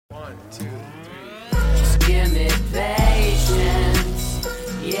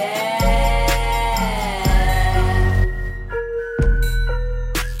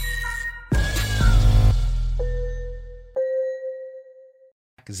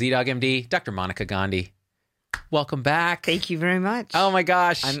ZDogg MD, Dr. Monica Gandhi. Welcome back. Thank you very much. Oh my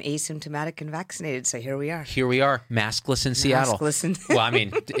gosh. I'm asymptomatic and vaccinated, so here we are. Here we are, maskless in Seattle. Maskless. Well, I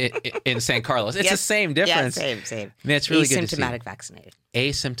mean, in San Carlos. It's the same difference. Yeah, same. Man, it's really good to see. Asymptomatic vaccinated.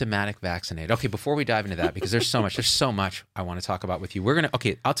 Asymptomatic vaccinated. Okay, before we dive into that, because there's so much I want to talk about with you.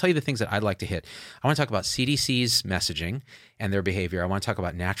 I'll tell you the things that I'd like to hit. I want to talk about CDC's messaging and their behavior. I want to talk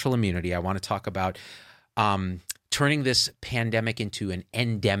about natural immunity. I want to talk about turning this pandemic into an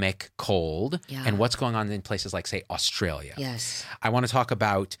endemic cold and what's going on in places like, say, Australia. Yes. I want to talk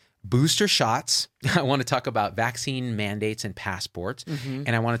about booster shots. I want to talk about vaccine mandates and passports. Mm-hmm.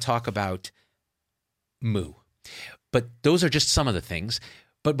 And I want to talk about moo. But those are just some of the things.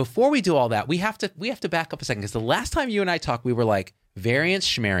 But before we do all that, we have to back up a second, because the last time you and I talked, we were like, variants,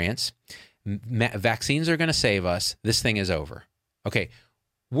 schmariants, vaccines are going to save us. This thing is over. Okay.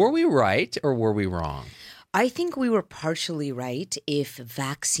 Were we right or were we wrong? I think we were partially right if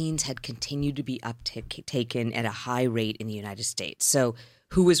vaccines had continued to be taken at a high rate in the United States. So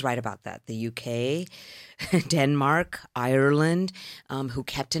who was right about that? The UK, Denmark, Ireland, who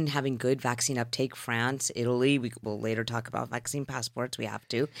kept on having good vaccine uptake, France, Italy. We will later talk about vaccine passports. We have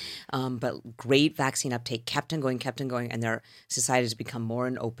to. But great vaccine uptake, kept on going, and their societies become more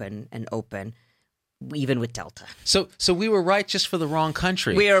open, even with Delta. So we were right just for the wrong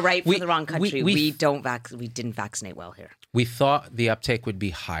country. We were right for the wrong country. We didn't vaccinate well here. We thought the uptake would be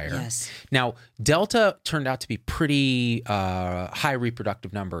higher. Yes. Now, Delta turned out to be pretty high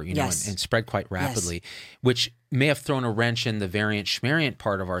reproductive number, and spread quite rapidly, which may have thrown a wrench in the variant-schmariant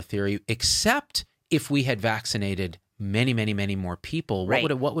part of our theory, except if we had vaccinated many, many, many more people. What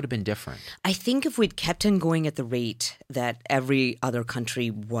would have been different? I think if we'd kept on going at the rate that every other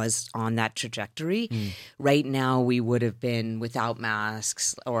country was on that trajectory, right now we would have been without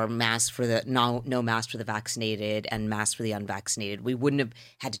masks, or masks for the no mask for the vaccinated and masks for the unvaccinated. We wouldn't have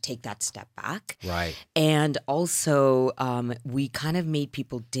had to take that step back. Right. And also, we kind of made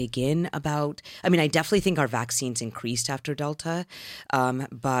people dig in about. I mean, I definitely think our vaccines increased after Delta,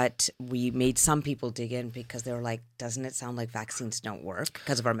 but we made some people dig in because they were like, doesn't it sound like vaccines don't work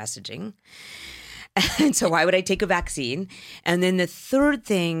because of our messaging? And so why would I take a vaccine? And then the third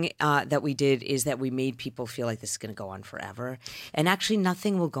thing that we did is that we made people feel like this is going to go on forever. And actually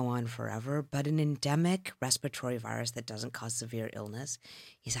nothing will go on forever, but an endemic respiratory virus that doesn't cause severe illness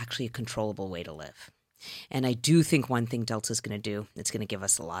is actually a controllable way to live. And I do think one thing Delta is going to do, it's going to give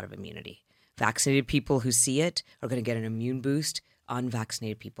us a lot of immunity. Vaccinated people who see it are going to get an immune boost.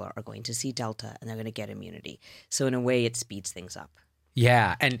 Unvaccinated people are going to see Delta and they're going to get immunity. So in a way, it speeds things up.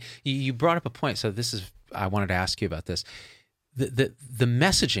 Yeah. And you brought up a point. So I wanted to ask you about this. The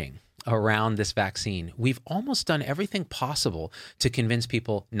messaging around this vaccine, we've almost done everything possible to convince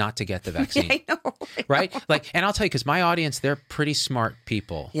people not to get the vaccine. Yeah, I know. Right? And I'll tell you, because my audience, they're pretty smart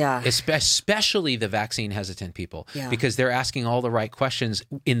people. Yeah. Especially the vaccine hesitant people. Yeah. Because they're asking all the right questions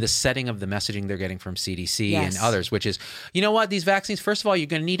in the setting of the messaging they're getting from CDC and others, which is, you know what, these vaccines, first of all, you're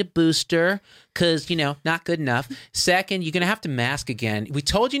going to need a booster because, not good enough. Second, you're going to have to mask again. We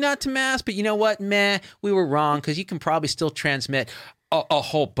told you not to mask, but you know what? We were wrong because you can probably still transmit a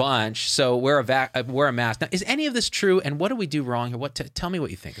whole bunch. So wear a mask. Now, is any of this true? And what do we do wrong here? Tell me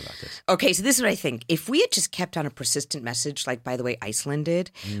what you think about this. Okay, so this is what I think. If we had just kept on a persistent message, like, by the way, Iceland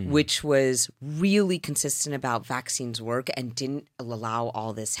did, which was really consistent about vaccines work and didn't allow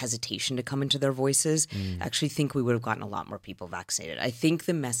all this hesitation to come into their voices, I actually think we would have gotten a lot more people vaccinated. I think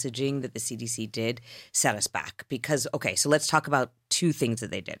the messaging that the CDC did set us back because, okay, so let's talk about two things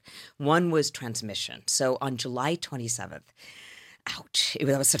that they did. One was transmission. So on July 27th, ouch,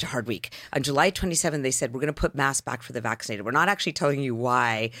 that was such a hard week. On July 27th, they said, we're going to put masks back for the vaccinated. We're not actually telling you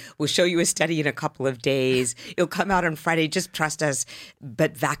why. We'll show you a study in a couple of days. It'll come out on Friday. Just trust us.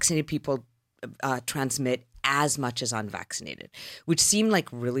 But vaccinated people transmit as much as unvaccinated, which seemed like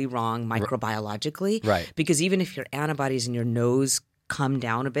really wrong microbiologically. Right. Because even if your antibodies in your nose come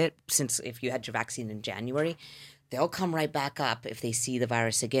down a bit, since if you had your vaccine in January, they'll come right back up if they see the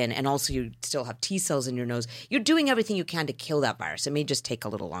virus again. And also you still have T cells in your nose. You're doing everything you can to kill that virus. It may just take a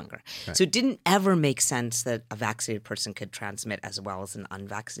little longer. Right. So it didn't ever make sense that a vaccinated person could transmit as well as an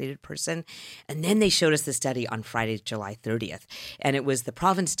unvaccinated person. And then they showed us the study on Friday, July 30th. And it was the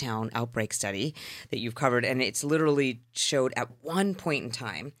Provincetown outbreak study that you've covered. And it's literally showed at one point in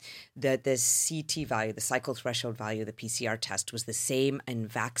time that the CT value, the cycle threshold value of the PCR test was the same in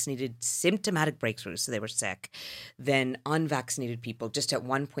vaccinated symptomatic breakthroughs. So they were sick. than unvaccinated people just at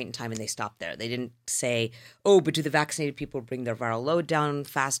one point in time, and they stopped there. They didn't say, oh, but do the vaccinated people bring their viral load down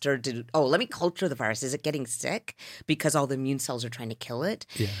faster? Let me culture the virus. Is it getting sick because all the immune cells are trying to kill it?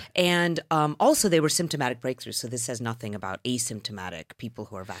 Yeah. And also they were symptomatic breakthroughs. So this says nothing about asymptomatic people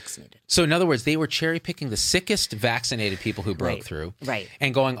who are vaccinated. So in other words, they were cherry picking the sickest vaccinated people who broke through. Right.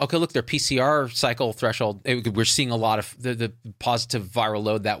 And going, okay, look, their PCR cycle threshold, we're seeing a lot of the positive viral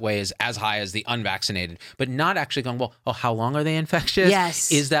load that way is as high as the unvaccinated, but not actually going, well, how long are they infectious?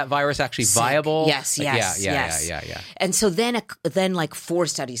 Yes. Is that virus actually Sick. viable? Yes, yes. Yeah. And so then like 4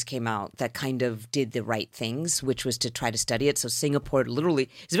 studies came out that kind of did the right things, which was to try to study it. So Singapore literally,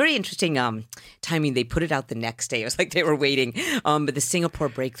 it's very interesting timing. They put it out the next day. It was like they were waiting. But the Singapore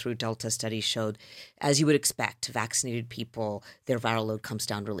breakthrough Delta study showed, as you would expect, vaccinated people, their viral load comes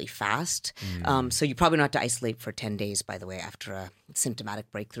down really fast. So you probably don't have to isolate for 10 days, by the way, after a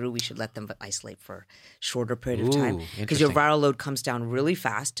symptomatic breakthrough. We should let them isolate for a shorter period of time because your viral load comes down really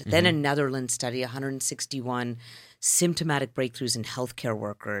fast. Then a Netherlands study, 161 symptomatic breakthroughs in healthcare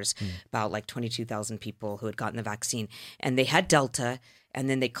workers, about like 22,000 people who had gotten the vaccine. And they had Delta, and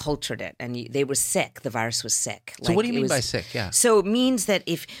then they cultured it, and they were sick. The virus was sick. So what do you mean by sick? Yeah. So it means that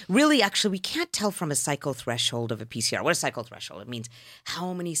if really, actually, we can't tell from a cycle threshold of a PCR. What is cycle threshold? It means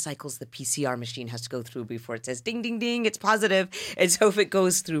how many cycles the PCR machine has to go through before it says ding, ding, ding, it's positive. And so if it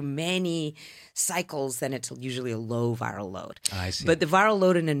goes through many cycles, then it's usually a low viral load. I see. But the viral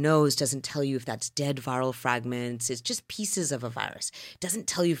load in a nose doesn't tell you if that's dead viral fragments. It's just pieces of a virus. It doesn't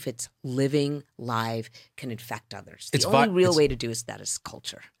tell you if it's living, live, can infect others. The only real way to do that is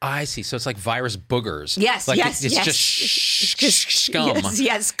culture. I see. So it's like virus boogers. Yes, like yes, it's yes. just scum.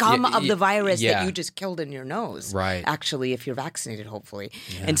 Yes, scum of the virus that you just killed in your nose. Right. Actually, if you're vaccinated, hopefully.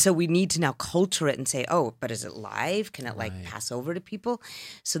 Yeah. And so we need to now culture it and say, but is it live? Can it pass over to people?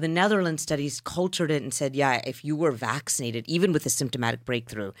 So the Netherlands studies cultured it and said, if you were vaccinated, even with a symptomatic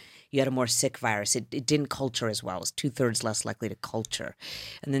breakthrough, you had a more sick virus. It didn't culture as well. It was 2/3 less likely to culture.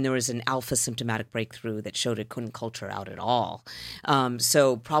 And then there was an alpha symptomatic breakthrough that showed it couldn't culture out at all.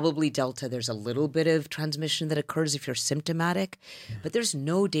 So probably Delta, there's a little bit of transmission that occurs if you're symptomatic, but there's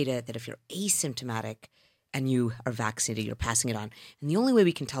no data that if you're asymptomatic and you are vaccinated, you're passing it on. And the only way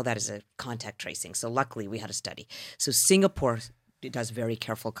we can tell that is a contact tracing. So luckily we had a study. So Singapore does very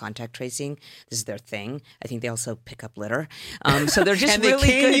careful contact tracing. This is their thing. I think they also pick up litter. So they're just and really they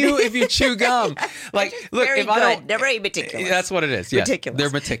cane good. you if you chew gum. Like, look, very if good. I don't, They're very meticulous. That's what it is. Yes. Meticulous.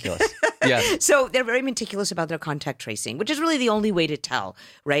 They're meticulous. Yes. So they're very meticulous about their contact tracing, which is really the only way to tell,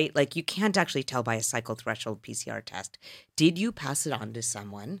 right? Like you can't actually tell by a cycle threshold PCR test. Did you pass it on to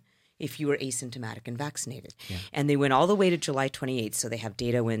someone if you were asymptomatic and vaccinated? Yeah. And they went all the way to July 28th. So they have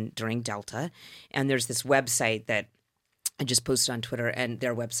data during Delta. And there's this website that I just posted on Twitter and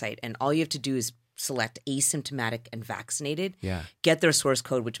their website. And all you have to do is select asymptomatic and vaccinated, get their source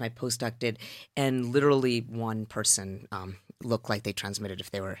code, which my postdoc did, and literally one person looked like they transmitted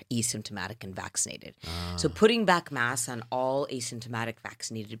if they were asymptomatic and vaccinated. So putting back masks on all asymptomatic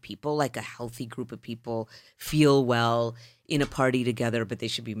vaccinated people, like a healthy group of people, feel well in a party together, but they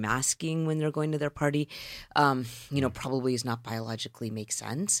should be masking when they're going to their party, probably is not biologically make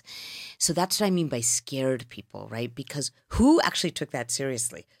sense. So that's what I mean by scared people, right? Because who actually took that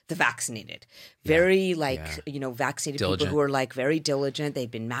seriously? The vaccinated. Very vaccinated diligent people who are like very diligent. They've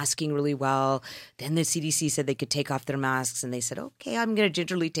been masking really well. Then the CDC said they could take off their masks and they said, okay, I'm going to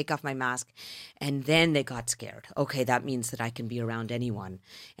gingerly take off my mask. And then they got scared. Okay, that means that I can be around anyone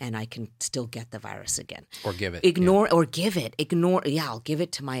and I can still get the virus again. Or give it. Or give it. I'll give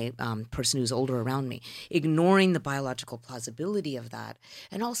it to my person who's older around me. Ignoring the biological plausibility of that,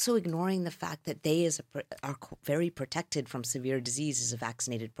 and also ignoring the fact that they are very protected from severe disease as a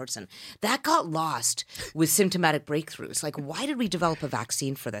vaccinated person. That got lost with symptomatic breakthroughs. Like, why did we develop a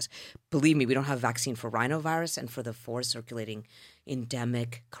vaccine for this? Believe me, we don't have a vaccine for rhinovirus and for the 4 circulating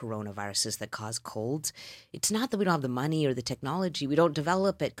endemic coronaviruses that cause colds. It's not that we don't have the money or the technology. We don't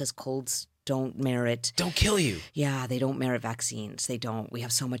develop it because colds don't kill you. Yeah, they don't merit vaccines. They don't. We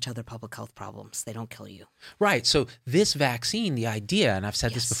have so much other public health problems. They don't kill you. Right. So this vaccine, the idea, and I've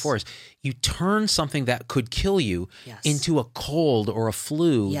said this before, is you turn something that could kill you into a cold or a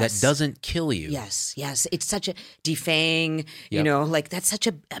flu that doesn't kill you. Yes. It's such a defang, that's such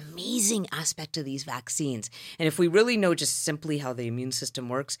an amazing aspect of these vaccines. And if we really know just simply how the immune system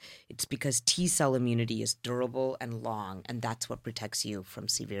works, it's because T-cell immunity is durable and long, and that's what protects you from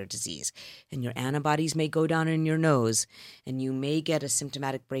severe disease. And your antibodies may go down in your nose, and you may get a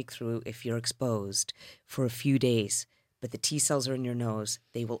symptomatic breakthrough if you're exposed for a few days. But the T cells are in your nose.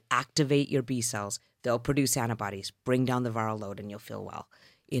 They will activate your B cells. They'll produce antibodies, bring down the viral load, and you'll feel well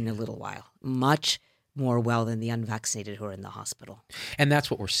in a little while. Much more well than the unvaccinated who are in the hospital. And that's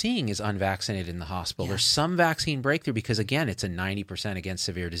what we're seeing is unvaccinated in the hospital. Yes. There's some vaccine breakthrough because, again, it's a 90% against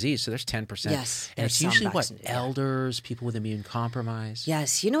severe disease. So there's 10%. Yes, and there's it's some usually what? vaccinated, yeah. Elders, people with immune compromise.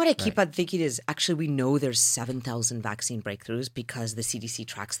 Yes. You know what I keep on thinking is actually we know there's 7,000 vaccine breakthroughs because the CDC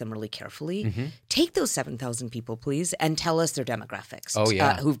tracks them really carefully. Mm-hmm. Take those 7,000 people, please, and tell us their demographics. Oh,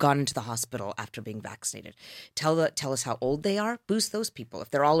 yeah. Who've gone into the hospital after being vaccinated. Tell us how old they are. Boost those people. If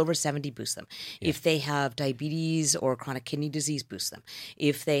they're all over 70, boost them. Yeah. If they have diabetes or chronic kidney disease, boost them.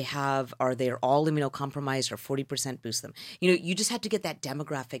 If they're all immunocompromised or 40%, boost them. You just have to get that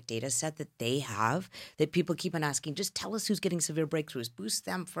demographic data set that they have that people keep on asking. Just tell us who's getting severe breakthroughs. Boost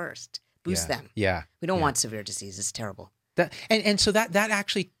them first. Boost them. Yeah. We don't want severe disease. It's terrible. So that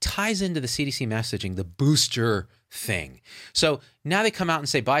actually ties into the CDC messaging, the booster thing. So now they come out and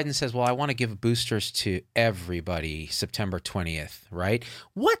say, Biden says, well, I want to give boosters to everybody September 20th, right?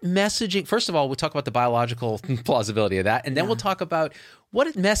 What messaging? First of all, we'll talk about the biological plausibility of that. And then we'll talk about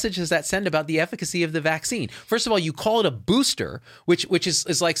what message does that send about the efficacy of the vaccine? First of all, you call it a booster, which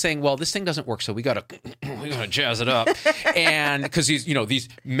is like saying, well, this thing doesn't work, so we gotta jazz it up, and because these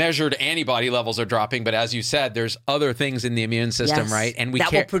measured antibody levels are dropping, but as you said, there's other things in the immune system, Yes. right? And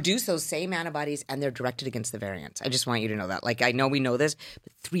will produce those same antibodies, and they're directed against the variants. I just want you to know that. Like, I know we know this,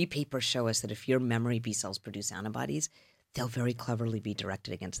 but 3 papers show us that if your memory B cells produce antibodies, they'll very cleverly be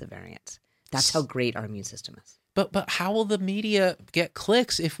directed against the variants. That's how great our immune system is. But how will the media get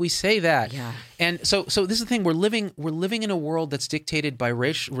clicks if we say that? Yeah. And so this is the thing. We're living in a world that's dictated by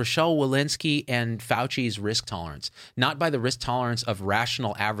Rochelle Walensky and Fauci's risk tolerance, not by the risk tolerance of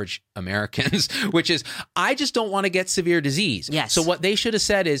rational average Americans, which is, I just don't want to get severe disease. Yes. So what they should have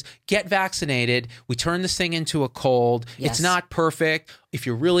said is, get vaccinated. We turn this thing into a cold. Yes. It's not perfect. If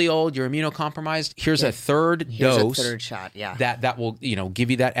you're really old, you're immunocompromised, here's a third dose. A third shot, yeah. That will,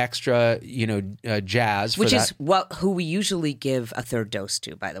 give you that extra, jazz for Which that. is who we usually give a third dose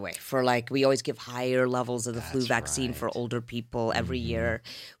to, by the way. For we always give higher levels of the flu vaccine for older people every year.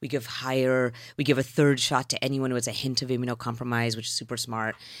 We give a third shot to anyone who has a hint of immunocompromise, which is super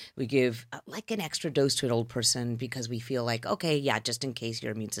smart. We give an extra dose to an old person because we feel like, okay, yeah, just in case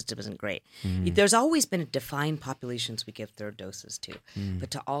your immune system isn't great. There's always been defined populations we give third doses to.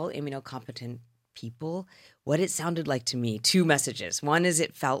 But to all immunocompetent people, what it sounded like to me, 2 messages. One is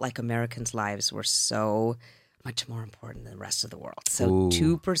it felt like Americans' lives were so much more important than the rest of the world. So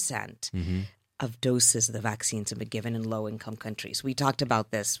 2% of doses of the vaccines have been given in low-income countries. We talked about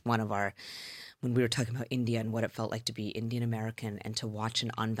this when we were talking about India and what it felt like to be Indian American and to watch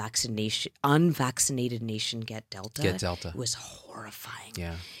an unvaccinated nation get Delta. It was horrifying.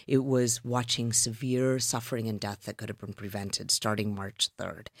 Yeah. It was watching severe suffering and death that could have been prevented starting March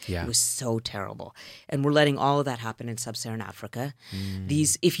 3rd. Yeah. It was so terrible. And we're letting all of that happen in sub-Saharan Africa.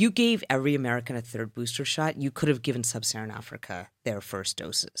 If you gave every American a third booster shot, you could have given sub-Saharan Africa their first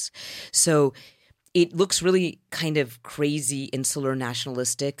doses. So it looks really kind of crazy, insular,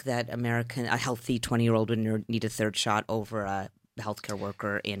 nationalistic that a healthy 20-year-old would need a third shot over a healthcare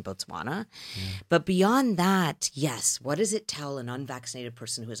worker in Botswana. But beyond that, yes, what does it tell an unvaccinated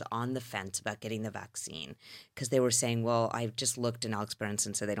person who is on the fence about getting the vaccine? Because they were saying, well, I've just looked and Alex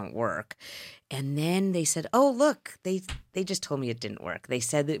Berenson said they don't work. And then they said, oh, look, they just told me it didn't work. They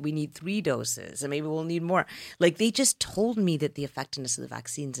said that we need 3 doses and maybe we'll need more. They just told me that the effectiveness of the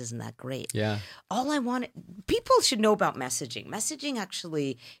vaccines isn't that great. Yeah. People should know about messaging. Messaging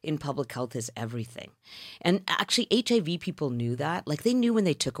actually in public health is everything. And actually HIV people knew that. They knew when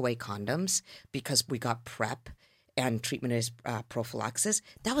they took away condoms because we got PrEP and treatment as prophylaxis.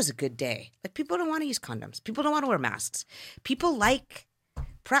 That was a good day. People don't want to use condoms. People don't want to wear masks. People like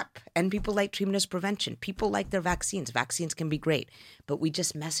PrEP and people like treatment as prevention. People like their vaccines. Vaccines can be great, but we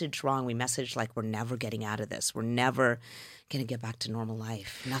just messaged wrong. We messaged we're never getting out of this. We're never going to get back to normal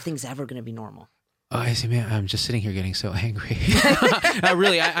life. Nothing's ever going to be normal. Oh, I see, man. I'm just sitting here getting so angry.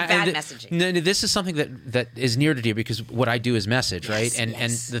 Really, Bad messaging. No, this is something that is near to you because what I do is message, right? And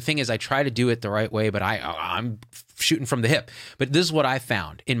the thing is, I try to do it the right way, but I'm shooting from the hip. But this is what I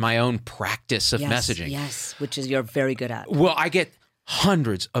found in my own practice of messaging. Yes, which is you're very good at. Well, I get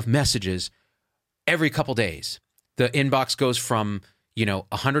hundreds of messages every couple days. The inbox goes from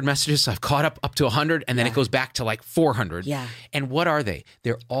 100 messages. I've caught up to 100, and then it goes back to 400. Yeah. And what are they?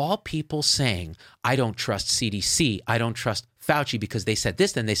 They're all people saying, I don't trust CDC. I don't trust Fauci because they said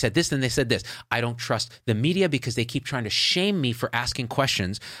this, then they said this, then they said this. I don't trust the media because they keep trying to shame me for asking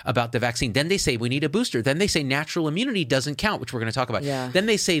questions about the vaccine. Then they say we need a booster. Then they say natural immunity doesn't count, which we're going to talk about. Yeah. Then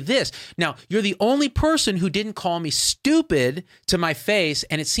they say this. Now, you're the only person who didn't call me stupid to my face,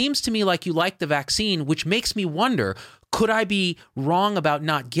 and it seems to me like you like the vaccine, which makes me wonder, could I be wrong about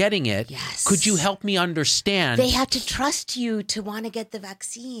not getting it? Yes. Could you help me understand? They have to trust you to want to get the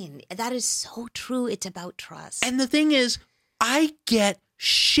vaccine. That is so true. It's about trust. And the thing is, I get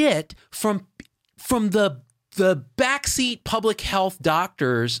shit from the backseat public health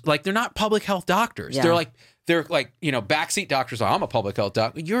doctors. Like, they're not public health doctors. Yeah. They're like, backseat doctors. I'm a public health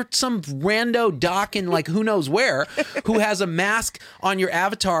doc. You're some rando doc in like who knows where who has a mask on your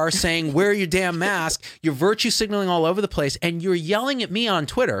avatar saying, wear your damn mask. You're virtue signaling all over the place. And you're yelling at me on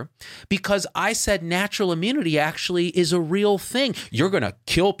Twitter because I said natural immunity actually is a real thing. You're going to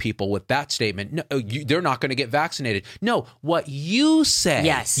kill people with that statement. No, they're not going to get vaccinated. No, what you say,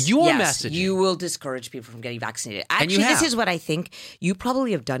 your message. You will discourage people from getting vaccinated. And Actually, you have. this is what I think. You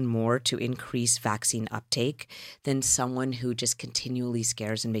probably have done more to increase vaccine uptake than someone who just continually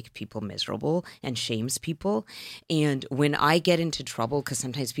scares and makes people miserable and shames people. And when I get into trouble, because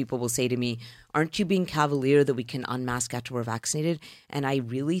sometimes people will say to me, aren't you being cavalier that we can unmask after we're vaccinated? And I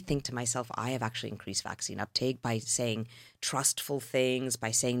really think to myself, I have actually increased vaccine uptake by saying trustful things,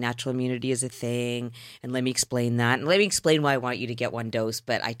 by saying natural immunity is a thing. And let me explain that. And let me explain why I want you to get one dose,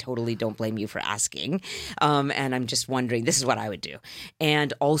 but I totally don't blame you for asking. And I'm just wondering, this is what I would do.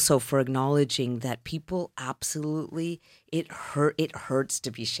 And also for acknowledging that people absolutely, it hurts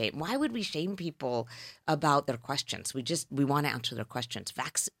to be shamed. Why would we shame people about their questions? We want to answer their questions.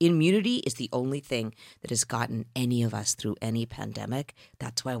 Immunity is the only thing that has gotten any of us through any pandemic.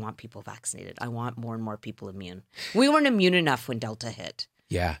 That's why I want people vaccinated. I want more and more people immune. We weren't immune enough when Delta hit.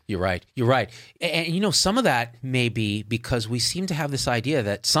 Yeah, you're right. You're right. And some of that may be because we seem to have this idea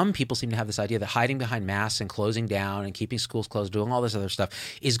that some people seem to have this idea that hiding behind masks and closing down and keeping schools closed, doing all this other stuff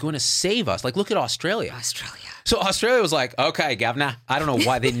is going to save us. Like, look at Australia. So Australia was like, okay, governor. I don't know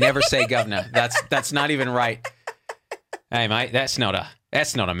why they never say governor. That's not even right. Hey, mate, that's not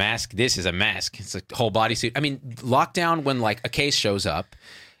a mask. This is a mask. It's a whole bodysuit. I mean, lockdown when like a case shows up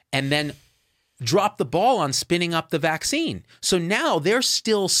and then drop the ball on spinning up the vaccine. So now they're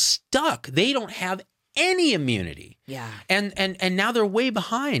still stuck. They don't have any immunity. Yeah. And now they're way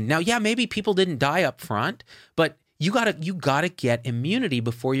behind. Now, yeah, maybe people didn't die up front, but you gotta get immunity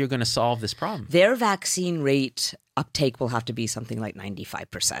before you're going to solve this problem. Their vaccine rate uptake will have to be something like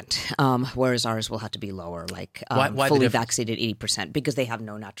 95%, whereas ours will have to be lower, like why fully vaccinated 80%, because they have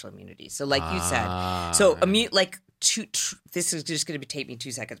no natural immunity. So like you said, so this is just going to take me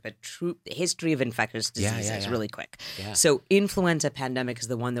 2 seconds, but history of infectious diseases really quick. Yeah. So influenza pandemic is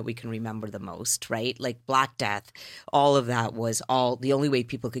the one that we can remember the most, right? Like Black Death, all of that was the only way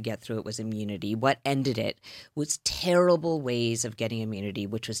people could get through it was immunity. What ended it was terrible ways of getting immunity,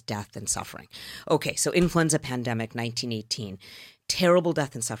 which was death and suffering. Okay, so influenza pandemic, 1918. Terrible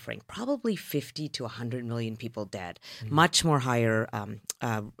death and suffering, probably 50 to 100 million people dead, much more higher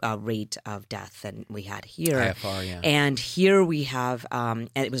rate of death than we had here. IFR, yeah. And here we have, and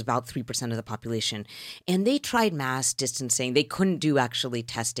it was about 3% of the population. And they tried mass distancing. They couldn't do actually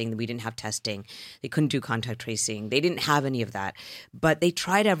testing. We didn't have testing. They couldn't do contact tracing. They didn't have any of that. But they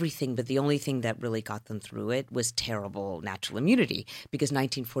tried everything. But the only thing that really got them through it was terrible natural immunity, because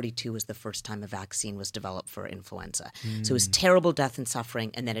 1942 was the first time a vaccine was developed for influenza. So it was terrible death and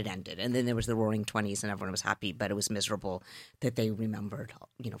suffering, and then it ended. And then there was the Roaring '20s, and everyone was happy, but it was miserable that they remembered,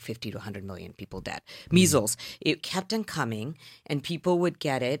 50 to 100 million people dead. Measles, it kept on coming, and people would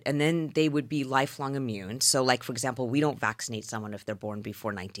get it, and then they would be lifelong immune. So, like, for example, we don't vaccinate someone if they're born before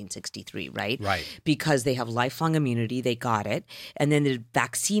 1963, right? Right. Because they have lifelong immunity, they got it, and then the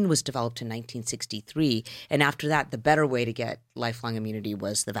vaccine was developed in 1963, and after that, the better way to get lifelong immunity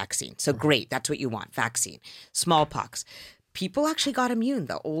was the vaccine. So great, that's what you want, vaccine. Smallpox. People actually got immune.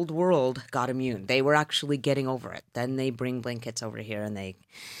 The old world got immune. They were actually getting over it. Then they bring blankets over here and they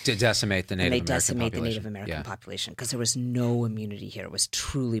decimate the Native American population because there was no immunity here. It was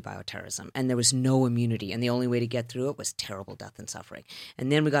truly bioterrorism, and there was no immunity. And the only way to get through it was terrible death and suffering. And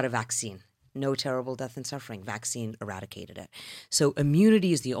then we got a vaccine. No terrible death and suffering. Vaccine eradicated it. So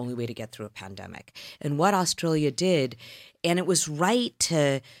immunity is the only way to get through a pandemic. And what Australia did, and it was right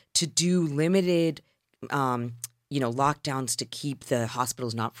to do limited lockdowns to keep the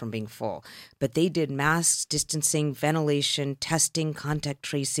hospitals not from being full. But they did mask distancing, ventilation, testing, contact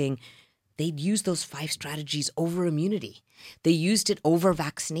tracing. They'd use those 5 strategies over immunity. They used it over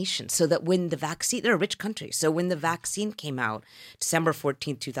vaccination so that when the vaccine, they're a rich country. So when the vaccine came out, December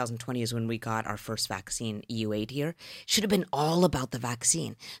 14th, 2020 is when we got our first vaccine, EU8 here. It should have been all about the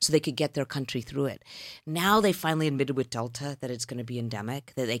vaccine so they could get their country through it. Now they finally admitted with Delta that it's going to be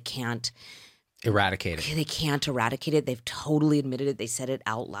endemic, that they can't eradicate it. They can't eradicate it. They've totally admitted it. They said it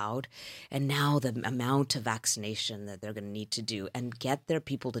out loud. And now the amount of vaccination that they're going to need to do and get their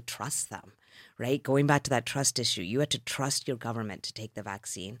people to trust them, right? Going back to that trust issue, you had to trust your government to take the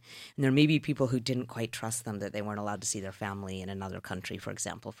vaccine. And there may be people who didn't quite trust them, that they weren't allowed to see their family in another country, for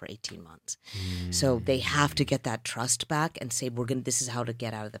example, for 18 months. So they have to get that trust back and say, this is how to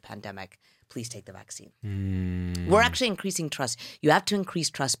get out of the pandemic. Please take the vaccine. We're actually increasing trust. You have to increase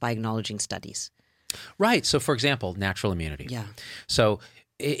trust by acknowledging studies. Right. So, for example, natural immunity. Yeah. So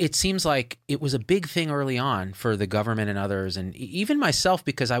it seems like it was a big thing early on for the government and others, and even myself,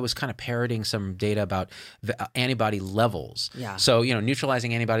 because I was kind of parroting some data about the antibody levels. Yeah. So,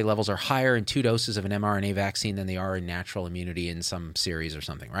 neutralizing antibody levels are higher in 2 doses of an mRNA vaccine than they are in natural immunity in some series or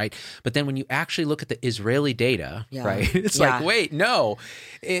something, right? But then when you actually look at the Israeli data, right, it's like, wait, no.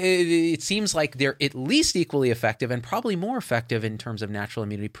 It seems like they're at least equally effective and probably more effective in terms of natural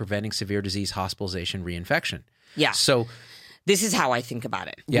immunity preventing severe disease, hospitalization, reinfection. Yeah. So this is how I think about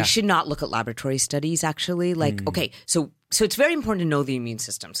it. Yeah. We should not look at laboratory studies, actually. Okay, so it's very important to know the immune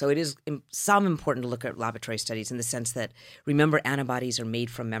system. So it is some important to look at laboratory studies in the sense that, remember, antibodies are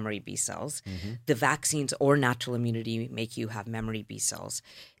made from memory B cells. The vaccines or natural immunity make you have memory B cells.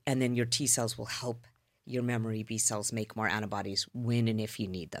 And then your T cells will help your memory B cells make more antibodies when and if you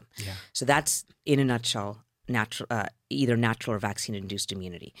need them. Yeah. So that's, in a nutshell, either natural or vaccine-induced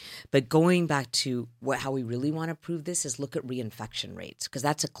immunity. But going back to how we really want to prove this is look at reinfection rates, because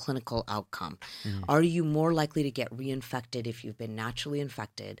that's a clinical outcome. Are you more likely to get reinfected if you've been naturally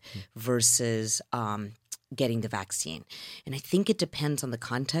infected versus getting the vaccine? And I think it depends on the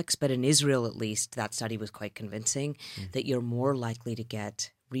context, but in Israel at least, that study was quite convincing that you're more likely to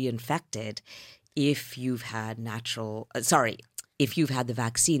get reinfected if you've had if you've had the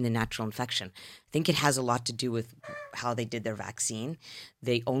vaccine, the natural infection. I think it has a lot to do with how they did their vaccine.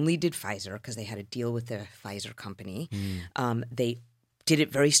 They only did Pfizer because they had a deal with the Pfizer company. They did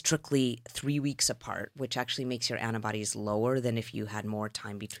it very strictly 3 weeks apart, which actually makes your antibodies lower than if you had more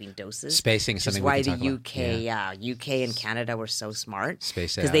time between doses. Spacing is something we can talk about. Why the UK and Canada were so smart.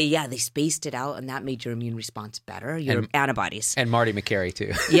 Spaced it out. Because they spaced it out, and that made your immune response better, your antibodies. And Marty McCary,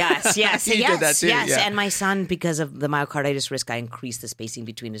 too. Yes. He did that too. Yes. Yeah. And my son, because of the myocarditis risk, I increased the spacing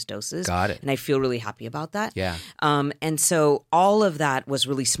between his doses. Got it. And I feel really happy about that. Yeah. And so all of that was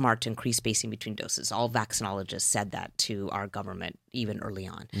really smart to increase spacing between doses. All vaccinologists said that to our government even early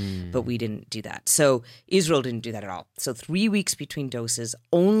on. But we didn't do that. So Israel didn't do that at all. So 3 weeks between doses,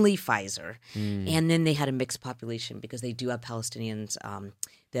 only Pfizer. And then they had a mixed population because they do have Palestinians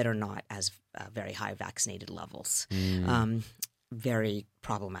that are not as very high vaccinated levels. Very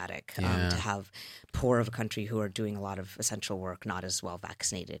problematic to have poor of a country who are doing a lot of essential work not as well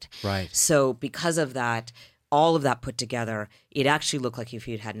vaccinated. Right. So because of that, all of that put together, it actually looked like if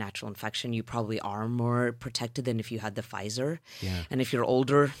you'd had natural infection, you probably are more protected than if you had the Pfizer. Yeah. And if you're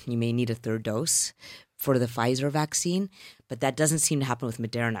older, you may need a 3rd dose for the Pfizer vaccine. But that doesn't seem to happen with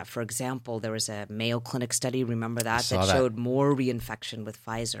Moderna. For example, there was a Mayo Clinic study, remember that showed more reinfection with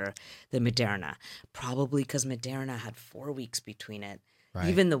Pfizer than Moderna. Probably because Moderna had 4 weeks between it. Right.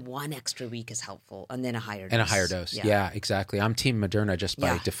 Even the 1 extra week is helpful, and then a higher dose. And a higher dose. Yeah, exactly. I'm team Moderna just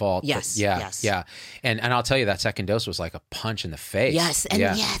by default. Yes. Yeah. And I'll tell you, that second dose was like a punch in the face. Yes. And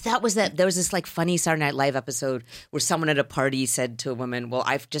that was that. There was this like funny Saturday Night Live episode where someone at a party said to a woman, well,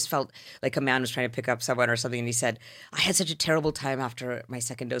 I've just felt like a man was trying to pick up someone or something. And he said, I had such a terrible time after my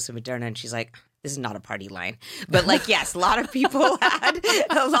second dose of Moderna. And she's like, this is not a party line. But like, yes, a lot of people had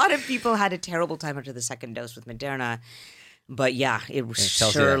a terrible time after the second dose with Moderna. But it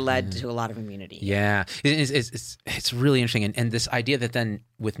sure led to a lot of immunity. Yeah. It's really interesting. And this idea that then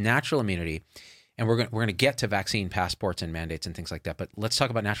with natural immunity, and we're going to get to vaccine passports and mandates and things like that, but let's talk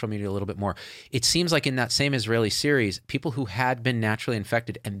about natural immunity a little bit more. It seems like in that same Israeli series, people who had been naturally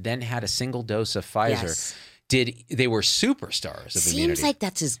infected and then had a single dose of Pfizer, they were superstars of immunity. Seems like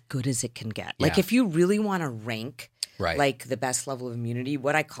that's as good as it can get. Like if you really want to rank like the best level of immunity,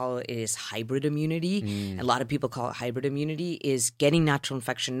 what I call it is hybrid immunity. A lot of people call it hybrid immunity, is getting natural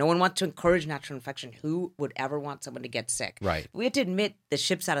infection. No one wants to encourage natural infection. Who would ever want someone to get sick? Right. We have to admit the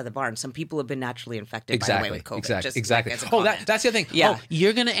ship's out of the barn. Some people have been naturally infected by the way with COVID. Exactly. That's the other thing. Yeah.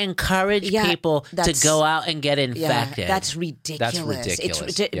 You're going to encourage people to go out and get infected. That's ridiculous. That's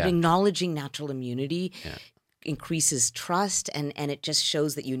ridiculous. It's acknowledging natural immunity. increases trust and it just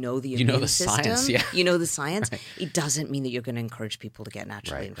shows that you know the You know immune the system. science, yeah. You know the science. Right. It doesn't mean that you're going to encourage people to get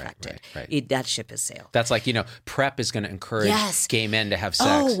naturally infected. Right. That ship has sailed. That's like, PrEP is going to encourage gay men to have sex.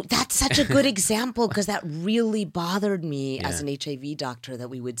 Oh, that's such a good example because that really bothered me as an HIV doctor that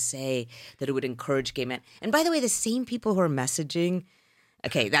we would say that it would encourage gay men. And by the way, the same people who are messaging.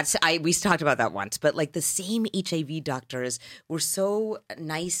 Okay, we talked about that once, but like the same HIV doctors were so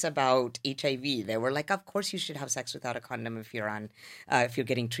nice about HIV. They were like, of course you should have sex without a condom if you're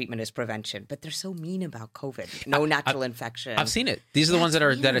getting treatment as prevention. But they're so mean about COVID. No natural infection. I've seen it. These are the ones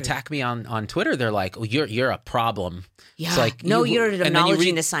that attack me on Twitter. They're like, "Oh, you're a problem." Yeah. It's like, you're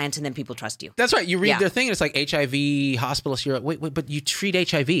acknowledging the science, and then people trust you. That's right. You read their thing, and it's like HIV hospitalists. You're like, wait, but you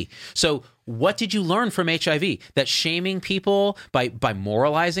treat HIV. So what did you learn from HIV? That shaming people by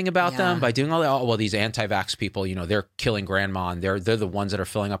moralizing about them, by doing all that. Oh, well, these anti-vax people, they're killing grandma, and they're the ones that are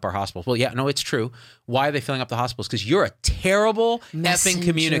filling up our hospitals. Well, yeah, no, it's true. Why are they filling up the hospitals? Because you're a terrible effing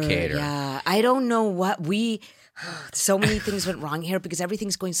communicator. Yeah, I don't know what so many things went wrong here because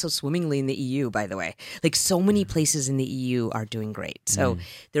everything's going so swimmingly in the EU, by the way. Like so many places in the EU are doing great. So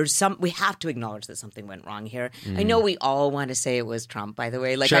we have to acknowledge that something went wrong here. I know we all want to say it was Trump, by the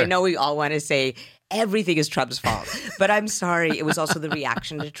way. Like, sure. I know we all want to say everything is Trump's fault. But I'm sorry, it was also the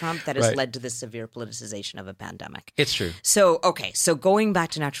reaction to Trump that has led to this severe politicization of a pandemic. It's true. So going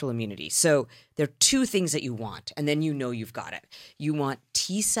back to natural immunity. So there are two things that you want, and then you've got it. You want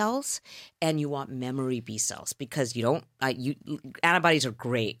T cells and you want memory B cells because antibodies are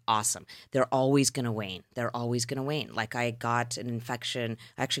great, awesome. They're always going to wane. Like I got an infection.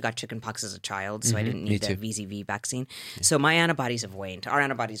 I actually got chickenpox as a child, so I didn't need the VZV vaccine. Yeah. So my antibodies have waned. Our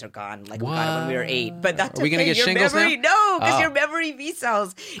antibodies are gone. Like we got it when we were 8. But that's Are we going to get shingles now? No, because your memory B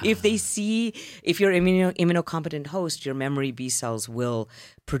cells, if you're an immunocompetent host, your memory B cells will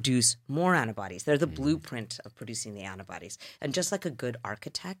produce more antibodies. They're the blueprint of producing the antibodies. And just like a good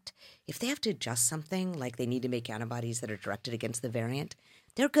architect, if they have to adjust something, like they need to make antibodies that are directed against the variant,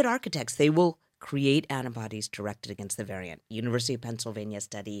 they're good architects. They will create antibodies directed against the variant. University of Pennsylvania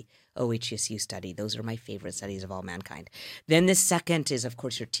study, OHSU study. Those are my favorite studies of all mankind. Then the second is, of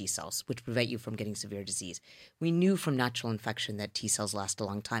course, your T cells, which prevent you from getting severe disease. We knew from natural infection that T cells last a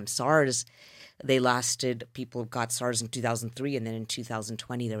long time. SARS, people got SARS in 2003, and then in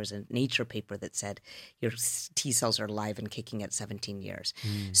 2020, there was a Nature paper that said your T cells are alive and kicking at 17 years.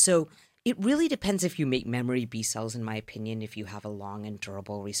 So it really depends if you make memory B cells, in my opinion, if you have a long and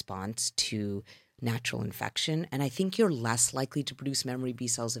durable response to natural infection. And I think you're less likely to produce memory B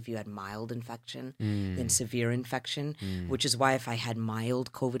cells if you had mild infection than severe infection, which is why if I had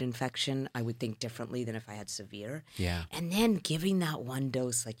mild COVID infection, I would think differently than if I had severe. Yeah. And then giving that one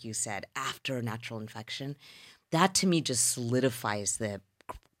dose, like you said, after a natural infection, that to me just solidifies the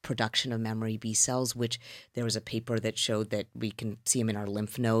production of memory B cells, which there was a paper that showed that we can see them in our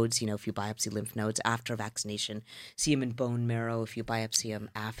lymph nodes, if you biopsy lymph nodes after vaccination, see them in bone marrow if you biopsy them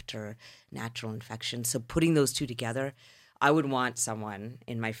after natural infection. So putting those two together, I would want someone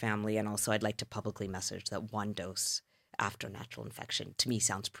in my family, and also I'd like to publicly message that one dose after natural infection, to me,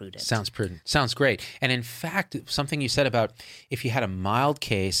 sounds prudent. Sounds great. And in fact, something you said about if you had a mild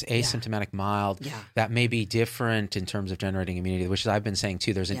case, asymptomatic mild, that may be different in terms of generating immunity, which I've been saying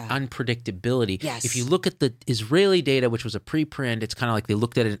too. There's an unpredictability. Yes. If you look at the Israeli data, which was a preprint, it's kind of like they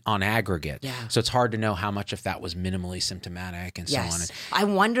looked at it on aggregate. Yeah. So it's hard to know how much of that was minimally symptomatic and so on. I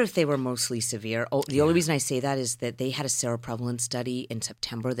wonder if they were mostly severe. The only reason I say that is that they had a seroprevalence study in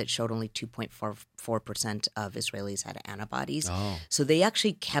September that showed only 2.44% of Israelis had antibodies. So they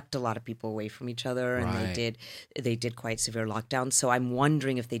actually kept a lot of people away from each other, and they did quite severe lockdowns. So I'm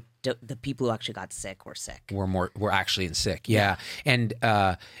wondering if the people who actually got sick were sick. Were actually sick. Yeah. And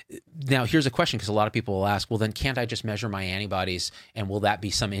now here's a question, because a lot of people will ask, well, then can't I just measure my antibodies, and will that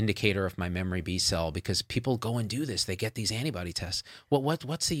be some indicator of my memory B cell? Because people go and do this. They get these antibody tests.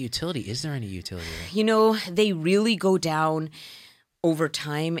 What's the utility? Is there any utility there? They really go down over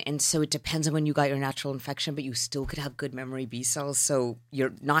time, and so it depends on when you got your natural infection, but you still could have good memory B cells. So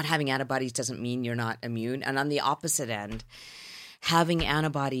you're not having antibodies doesn't mean you're not immune. And on the opposite end, having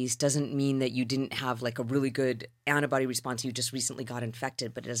antibodies doesn't mean that you didn't have like a really good antibody response. You just recently got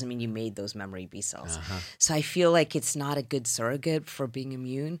infected, but it doesn't mean you made those memory B cells. So I feel like it's not a good surrogate for being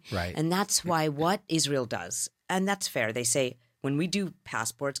immune. Right. And that's why what Israel does, and that's fair, they say, when we do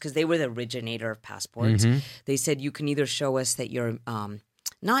passports, because they were the originator of passports, they said you can either show us that you're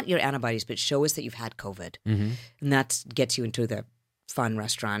not your antibodies, but show us that you've had COVID, and that gets you into the fun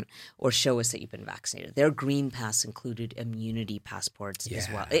restaurant or show us that you've been vaccinated. Their green pass included immunity passports as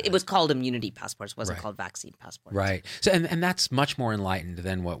well. It was called immunity passports. It wasn't called vaccine passports. Right. So, and that's much more enlightened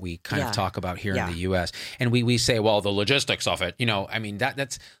than what we kind of talk about here in the U.S. And we say, well, the logistics of it, I mean,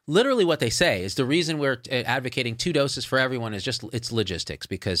 that's literally what they say is the reason we're advocating 2 doses for everyone is just it's logistics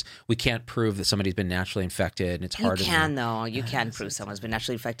because we can't prove that somebody's been naturally infected and it's hard to... You can, though. You can prove someone's been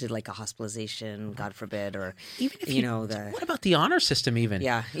naturally infected, like a hospitalization, God forbid, or, even if what about the honor system even?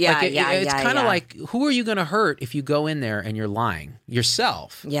 It's kind of like, who are you going to hurt if you go in there and you're lying?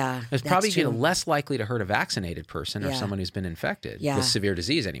 Yourself. Yeah, it's probably less likely to hurt a vaccinated person or someone who's been infected with severe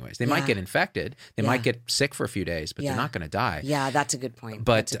disease anyways. They might get infected. They might get sick for a few days, but they're not going to die. Yeah, that's a good point.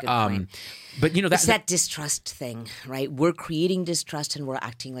 But, it's that distrust thing, right? We're creating distrust and we're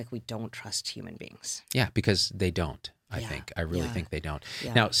acting like we don't trust human beings. Yeah, because they don't. I really think they don't.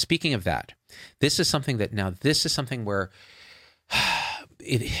 Yeah. Now, speaking of that, this is something where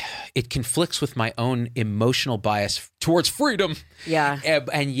it conflicts with my own emotional bias towards freedom. Yeah.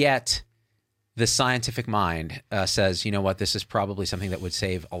 And yet the scientific mind says, you know what, this is probably something that would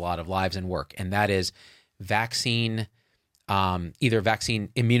save a lot of lives and work. And that is either vaccine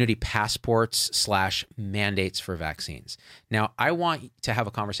immunity passports / mandates for vaccines. Now, I want to have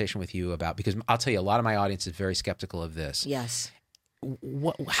a conversation with you about, because I'll tell you, a lot of my audience is very skeptical of this. Yes.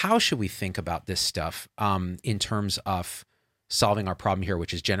 How should we think about this stuff in terms of solving our problem here,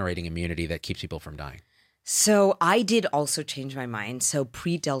 which is generating immunity that keeps people from dying? So I did also change my mind. So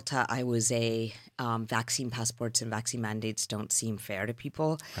pre-Delta, I was a vaccine passports and vaccine mandates don't seem fair to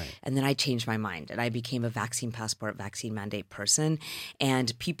people. Right. And then I changed my mind and I became a vaccine passport, vaccine mandate person.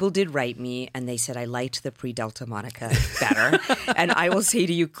 And people did write me and they said, I liked the pre-Delta Monica better. And I will say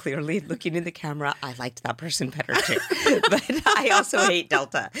to you clearly, looking in the camera, I liked that person better too. But I also hate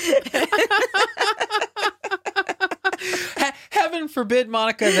Delta. Heaven forbid,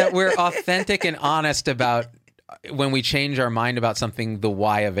 Monica, that we're authentic and honest about when we change our mind about something, the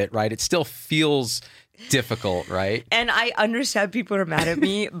why of it, right? It still feels difficult, right? And I understand people are mad at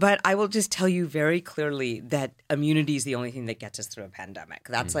me, but I will just tell you very clearly that immunity is the only thing that gets us through a pandemic.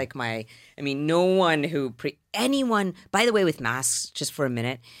 That's like no one anyone, by the way, with masks, just for a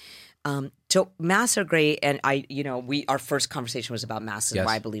minute, so masks are great. And our first conversation was about masks and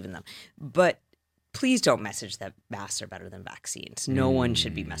why I believe in them. But please don't message that masks are better than vaccines. No one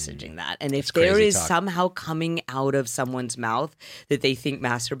should be messaging that. And if there is somehow coming out of someone's mouth that they think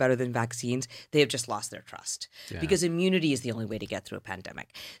masks are better than vaccines, they have just lost their trust. Yeah. Because immunity is the only way to get through a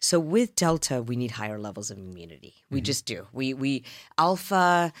pandemic. So with Delta, we need higher levels of immunity. We just do. We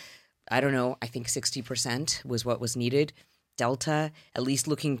Alpha, I don't know, I think 60% was what was needed. Delta, at least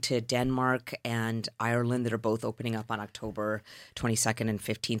looking to Denmark and Ireland that are both opening up on October 22nd and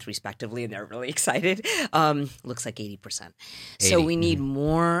 15th respectively, and they're really excited, looks like 80%. So we need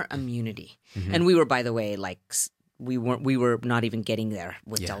more immunity. Mm-hmm. And we were, by the way, we were not even getting there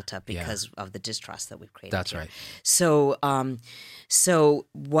with Delta because of the distrust that we've created. That's right. So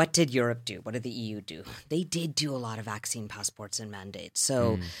what did Europe do? What did the EU do? They did do a lot of vaccine passports and mandates.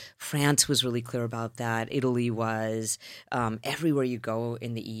 So France was really clear about that. Italy was. Everywhere you go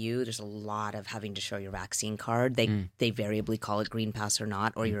in the EU, there's a lot of having to show your vaccine card. They variably call it green pass or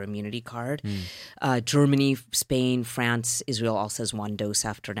not, or your immunity card. Germany, Spain, France, Israel all says 1 dose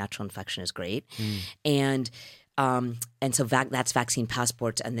after natural infection is great. And so that's vaccine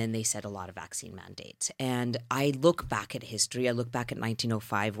passports, and then they said a lot of vaccine mandates. And I look back at history. I look back at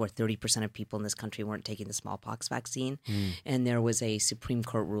 1905, where 30% of people in this country weren't taking the smallpox vaccine. And there was a Supreme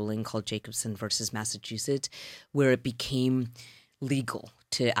Court ruling called Jacobson versus Massachusetts, where it became legal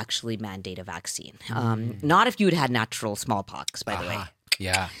to actually mandate a vaccine. Not if you had natural smallpox, by the way.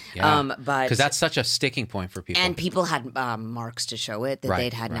 Yeah. Because that's such a sticking point for people. And people had marks to show it that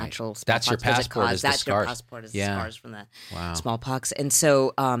they'd had natural smallpox. That's your passport. That's your passport is the scars from the smallpox. And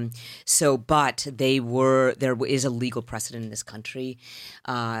so, but there is a legal precedent in this country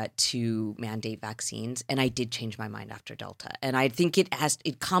to mandate vaccines. And I did change my mind after Delta. And I think it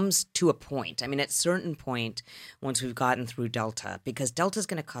comes to a point. I mean, at a certain point, once we've gotten through Delta, because Delta is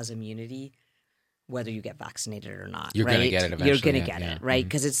going to cause immunity whether you get vaccinated or not. You're going to get it eventually. You're going to get it, right?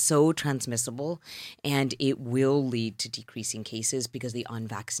 Because it's so transmissible and it will lead to decreasing cases because the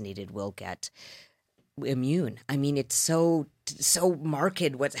unvaccinated will get immune. I mean, it's so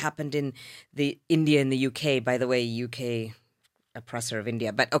marked what's happened in the India and the UK. By the way, UK oppressor of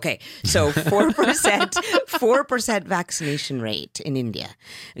India. But okay, so 4% vaccination rate in India,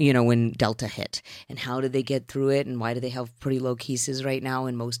 when Delta hit. And how did they get through it? And why do they have pretty low cases right now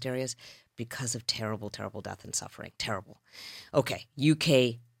in most areas? Because of terrible, terrible death and suffering. Terrible. Okay,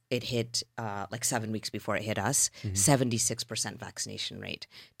 UK, it hit like 7 weeks before it hit us, 76% vaccination rate.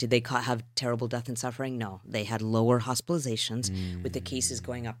 Did they have terrible death and suffering? No. They had lower hospitalizations with the cases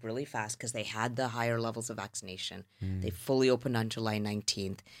going up really fast because they had the higher levels of vaccination. They fully opened on July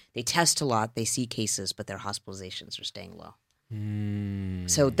 19th. They test a lot. They see cases, but their hospitalizations are staying low.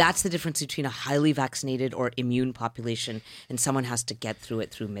 So that's the difference between a highly vaccinated or immune population and someone has to get through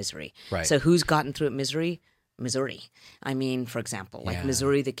it through misery. Right. So who's gotten through it misery? Missouri. I mean, for example, like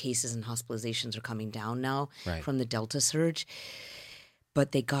Missouri, the cases and hospitalizations are coming down now from the Delta surge.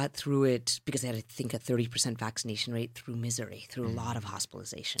 But they got through it because they had, I think, a 30% vaccination rate through misery, through a lot of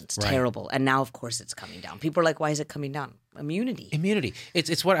hospitalizations. Right. Terrible. And now, of course, it's coming down. People are like, why is it coming down? Immunity.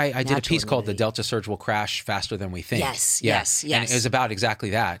 It's what I did a piece called "The Delta Surge Will Crash Faster Than We Think." Yes. And it was about exactly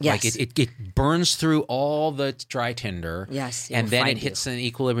that. Yes. Like it burns through all the dry tinder. Yes. And then it hits an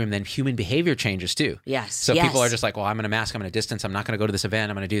equilibrium. Then human behavior changes too. Yes. So people are just like, well, I'm going to mask. I'm going to distance. I'm not going to go to this event.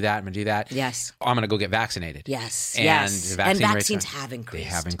 I'm going to do that. I'm going to do that. Yes. I'm going to go get vaccinated. Yes. And vaccines have increased. They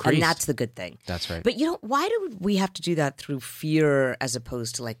have increased. And that's the good thing. That's right. But why do we have to do that through fear as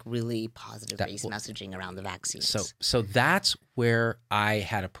opposed to like really positive-based messaging around the vaccines? So that's where I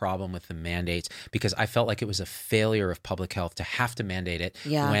had a problem with the mandates because I felt like it was a failure of public health to have to mandate it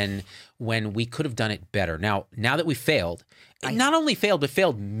when we could have done it better. Now that we failed, not only failed, but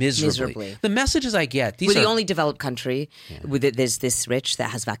failed miserably. The messages I get, we're the only developed country with there's this rich that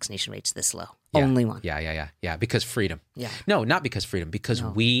has vaccination rates this low. Yeah. Only one. Yeah. Because freedom. Yeah. No, not because freedom. Because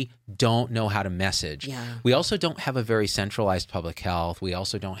we don't know how to message. Yeah. We also don't have a very centralized public health. We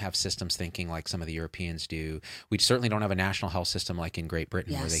also don't have systems thinking like some of the Europeans do. We certainly don't have a national health system like in Great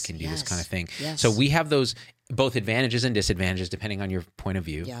Britain where they can do this kind of thing. Yes. So we have those both advantages and disadvantages depending on your point of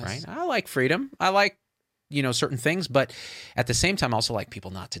view. Yes. Right? I like freedom. I like certain things, but at the same time, I also like people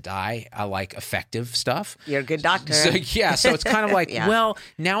not to die. I like effective stuff. You're a good doctor. So it's kind of like, well,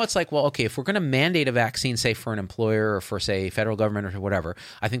 now it's like, well, okay, if we're going to mandate a vaccine, say for an employer or for, say, federal government or whatever,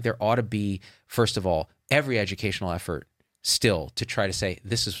 I think there ought to be, first of all, every educational effort still to try to say,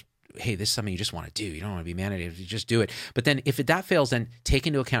 this is something you just want to do. You don't want to be mandated. You just do it. But then if that fails, then take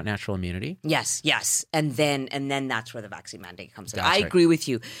into account natural immunity. Yes. And then that's where the vaccine mandate comes in. I agree with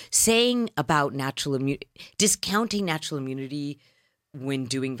you. Saying about discounting natural immunity when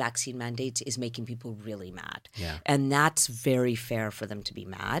doing vaccine mandates is making people really mad. Yeah. And that's very fair for them to be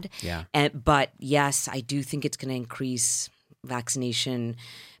mad. Yeah. But yes, I do think it's going to increase vaccination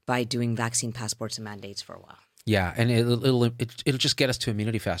by doing vaccine passports and mandates for a while. Yeah, and it'll just get us to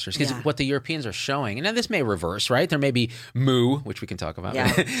immunity faster. Because what the Europeans are showing, and now this may reverse, right? There may be moo, which we can talk about,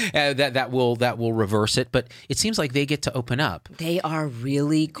 that will reverse it. But it seems like they get to open up. They are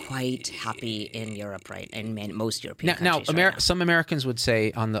really quite happy in Europe, right? In most European countries. Now, some Americans would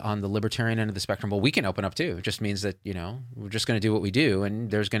say on the libertarian end of the spectrum, well, we can open up too. It just means that we're just going to do what we do,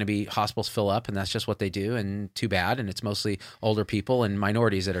 and there's going to be hospitals fill up, and that's just what they do. And too bad. And it's mostly older people and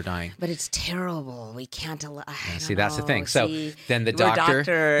minorities that are dying. But it's terrible. We can't allow. See, that's the thing. So then the doctors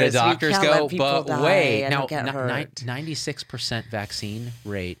go, but wait, now 96% vaccine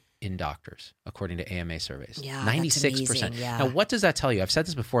rate in doctors, according to AMA surveys. Yeah, 96%. Yeah. Now, what does that tell you? I've said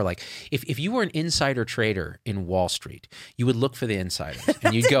this before. Like, if you were an insider trader in Wall Street, you would look for the insiders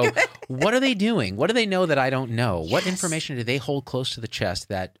and you'd go, what are they doing? What do they know that I don't know? Yes. What information do they hold close to the chest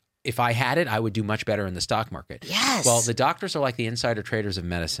that if I had it, I would do much better in the stock market? Yes. Well, the doctors are like the insider traders of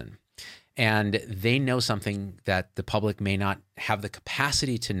medicine. And they know something that the public may not have the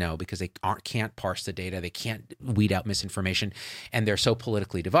capacity to know because they can't parse the data. They can't weed out misinformation. And they're so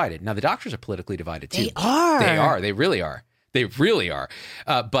politically divided. Now, the doctors are politically divided too. They are. They really are. They really are.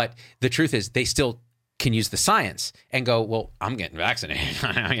 But the truth is they still can use the science and go, well, I'm getting vaccinated.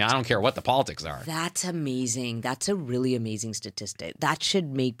 I don't care what the politics are. That's amazing. That's a really amazing statistic. That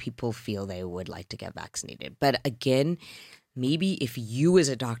should make people feel they would like to get vaccinated. But again, maybe if you as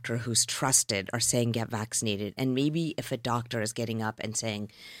a doctor who's trusted are saying get vaccinated, and maybe if a doctor is getting up and saying,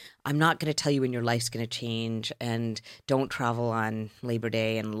 I'm not going to tell you when your life's going to change and don't travel on Labor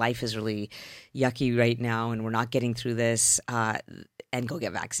Day and life is really yucky right now and we're not getting through this and go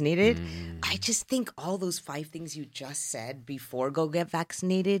get vaccinated. I just think all those 5 things you just said before go get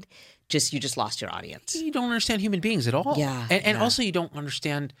vaccinated, you just lost your audience. You don't understand human beings at all. Yeah. And also you don't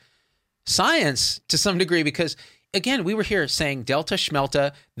understand science to some degree because again, we were here saying Delta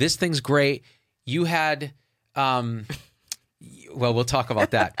Schmelta, this thing's great. You had, well, we'll talk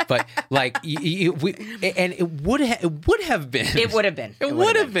about that. But like, it would have been. It would have been. It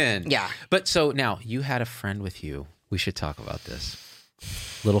would have been. Yeah. But so now you had a friend with you. We should talk about this.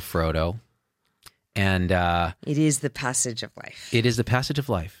 Little Frodo. And it is the passage of life. It is the passage of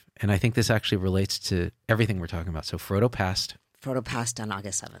life. And I think this actually relates to everything we're talking about. So Frodo passed. Frodo passed on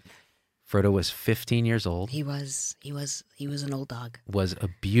August 7th. Frodo was 15 years old. He was an old dog. Was a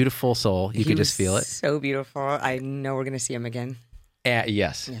beautiful soul. You could just feel it. So beautiful. I know we're going to see him again.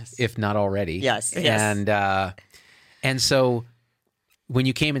 Yes, if not already. Yes. And so when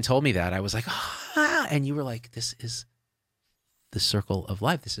you came and told me that, I was like, and you were like, this is the circle of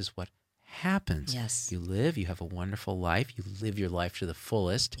life. This is what happens. Yes. You live, you have a wonderful life, you live your life to the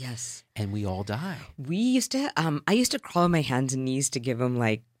fullest. Yes. And we all die. I used to crawl on my hands and knees to give him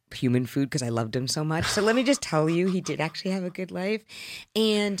like human food because I loved him so much. So let me just tell you, he did actually have a good life.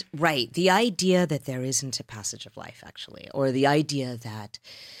 And right, the idea that there isn't a passage of life actually, or the idea that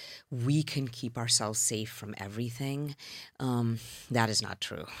we can keep ourselves safe from everything, that is not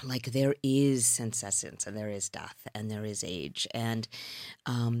true. Like there is senescence and there is death and there is age. And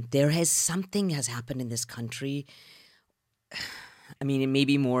something has happened in this country. I mean, it may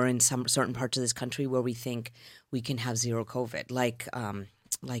be more in some certain parts of this country where we think we can have zero COVID,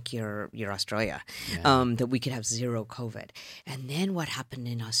 like your Australia, that we could have zero COVID. And then what happened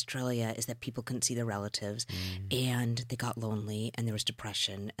in Australia is that people couldn't see their relatives and they got lonely and there was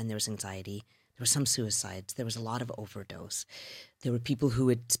depression and there was anxiety. There were some suicides. There was a lot of overdose. There were people who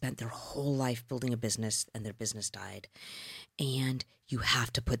had spent their whole life building a business and their business died. And you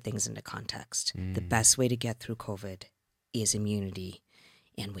have to put things into context. The best way to get through COVID is immunity.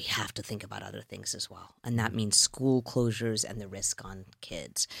 And we have to think about other things as well. And that means school closures and the risk on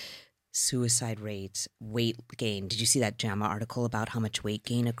kids, suicide rates, weight gain. Did you see that JAMA article about how much weight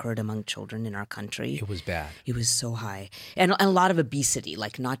gain occurred among children in our country? It was bad. It was so high. And a lot of obesity,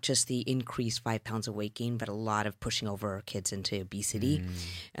 like not just the increased 5 pounds of weight gain, but a lot of pushing over our kids into obesity.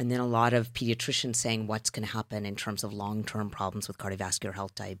 And then a lot of pediatricians saying what's going to happen in terms of long-term problems with cardiovascular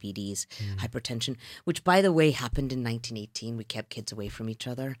health, diabetes, hypertension, which, by the way, happened in 1918. We kept kids away from each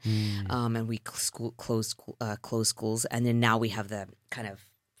other, and we closed schools. And then now we have the kind of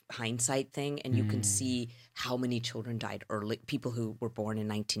hindsight thing, and you can see how many children died early. People who were born in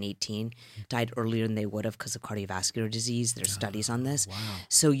 1918 died earlier than they would have because of cardiovascular disease. There's studies on this. Wow.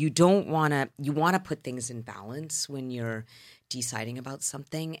 So you want to put things in balance when you're deciding about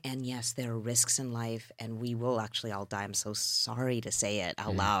something. And yes, there are risks in life, and we will actually all die. I'm so sorry to say it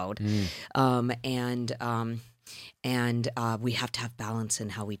out loud. And we have to have balance in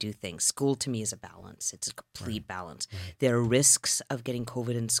how we do things. School, to me, is a balance. It's a complete balance. Right. There are risks of getting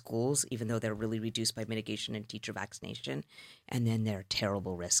COVID in schools, even though they're really reduced by mitigation and teacher vaccination. And then there are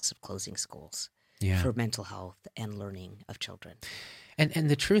terrible risks of closing schools for mental health and learning of children. And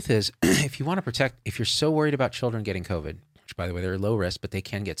the truth is, if you want to protect, if you're so worried about children getting COVID, which, by the way, they're low risk, but they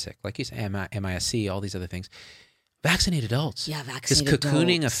can get sick, like you say, MIS-C, all these other things, vaccinate adults. Yeah, vaccinated adults. This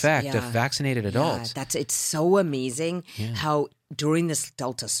cocooning adults. effect of vaccinated adults. It's so amazing how during this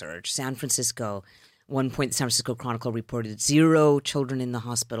Delta surge, San Francisco, one point the San Francisco Chronicle reported 0 children in the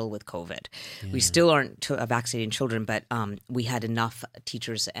hospital with COVID. We still aren't vaccinating children, but we had enough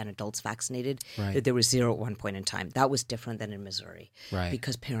teachers and adults vaccinated that there was 0 at one point in time. That was different than in Missouri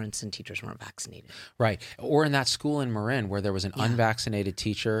because parents and teachers weren't vaccinated. Right. Or in that school in Marin where there was an unvaccinated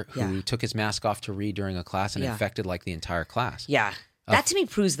teacher who took his mask off to read during a class and infected like the entire class. Yeah. That to me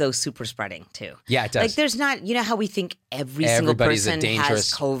proves those super spreading too. Yeah, it does. Like there's not, you know how we think every single person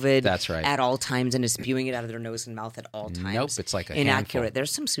has COVID at all times and is spewing it out of their nose and mouth at all times. Nope, it's like a inaccurate. handful.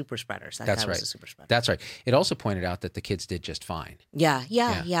 There's some super spreaders. That's guy right. was a super spreader. That's right. It also pointed out that the kids did just fine. Yeah.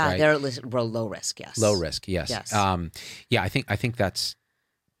 Right? They're low risk. Yes. Low risk. Yes. I think that's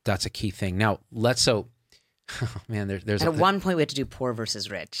a key thing. Now oh man, there's at one point we had to do poor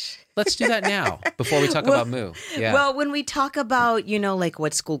versus rich. Let's do that now before we talk about Moo. Yeah. Well, when we talk about, like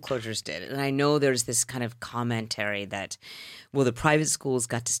what school closures did, and I know there's this kind of commentary that, well, the private schools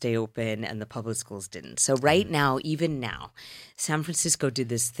got to stay open and the public schools didn't. So right now, even now, San Francisco did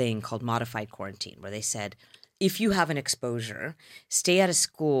this thing called modified quarantine where they said, if you have an exposure, stay out of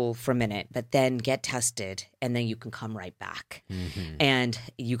school for a minute, but then get tested, and then you can come right back. And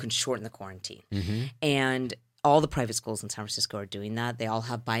you can shorten the quarantine. And all the private schools in San Francisco are doing that. They all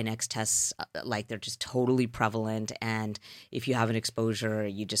have Binax tests, like they're just totally prevalent. And if you have an exposure,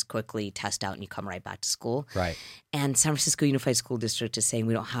 you just quickly test out and you come right back to school. Right. And San Francisco Unified School District is saying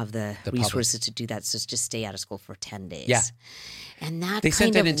we don't have the resources to do that, so just stay out of school for 10 days. Yeah. And that they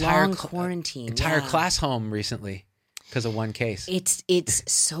kind sent of long quarantine. Entire class home recently because of one case. It's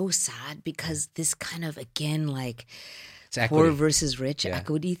so sad because this kind of, again, like it's poor versus rich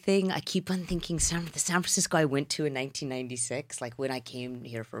equity thing. I keep on thinking the San Francisco I went to in 1996, like when I came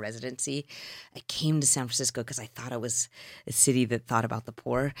here for residency, I came to San Francisco because I thought it was a city that thought about the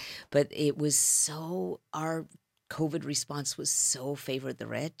poor. But it was our COVID response was so favored the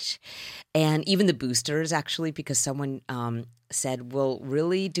rich, and even the boosters actually, because someone said, well,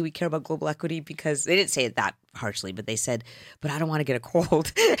 really, do we care about global equity? Because they didn't say it that harshly, but they said, but I don't want to get a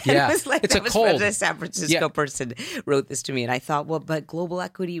cold. Yeah, it was like, it's a cold. A San Francisco person wrote this to me, and I thought, well, but global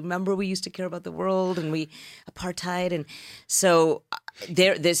equity, remember we used to care about the world and apartheid. And so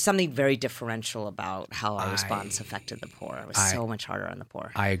there's something very differential about how our response affected the poor. It was so much harder on the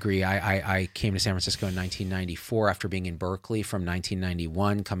poor. I agree. I came to San Francisco in 1994 after being in Berkeley from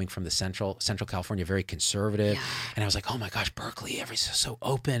 1991, coming from the Central California, very conservative. Yeah. And I was like, oh my gosh, Berkeley, everything's so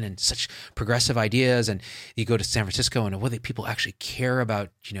open and such progressive ideas. And you go to San Francisco and people actually care about,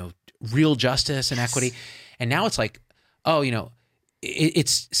 real justice and equity. And now it's like, oh,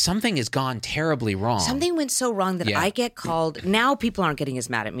 it's something has gone terribly wrong. Something went so wrong that I get called. Now people aren't getting as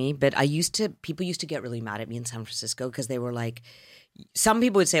mad at me, but people used to get really mad at me in San Francisco because they were like, some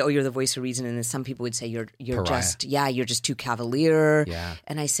people would say, oh, you're the voice of reason. And then some people would say you're just too cavalier. Yeah.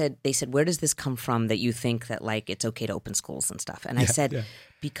 And they said, where does this come from that you think that like it's okay to open schools and stuff? And I said,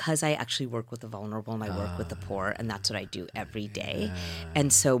 because I actually work with the vulnerable and I work with the poor, and that's what I do every day.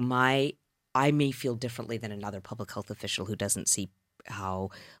 And so I may feel differently than another public health official who doesn't see how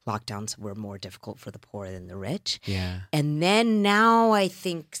lockdowns were more difficult for the poor than the rich. Yeah. And then now I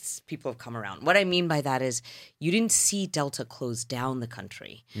think people have come around. What I mean by that is you didn't see Delta close down the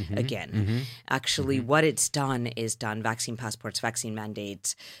country again. Actually, what it's done is vaccine passports, vaccine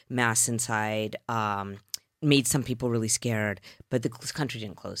mandates, masks inside, made some people really scared, but the country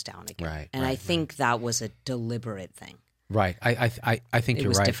didn't close down again. Right, and I think that was a deliberate thing. Right. I think you're right. It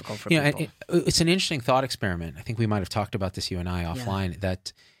was difficult for people. It's an interesting thought experiment. I think we might have talked about this, you and I, offline,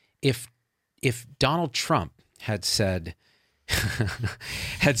 that if Donald Trump had said,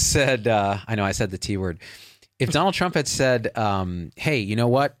 I know I said the T word. If Donald Trump had said, hey, you know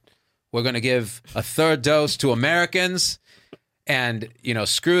what? We're going to give a third dose to Americans and,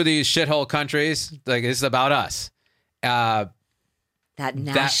 screw these shithole countries. Like, this is about us. That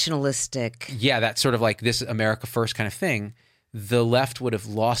nationalistic. That sort of like this America first kind of thing, the left would have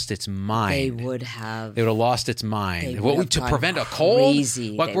lost its mind. They would have lost its mind. To prevent a cold?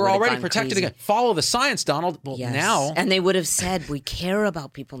 Like, we're already protected again. Follow the science, Donald. Well, now. And they would have said, we care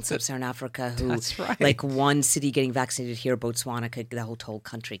about people in sub-Saharan Africa who, that's right. like one city getting vaccinated here, Botswana, the whole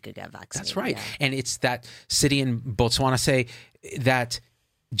country could get vaccinated. That's right. Yeah. And it's that city in Botswana, say, that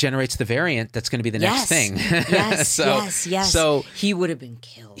generates the variant that's going to be the next thing. Yes, So he would have been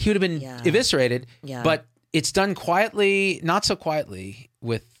killed. He would have been eviscerated. Yeah. But it's done quietly, not so quietly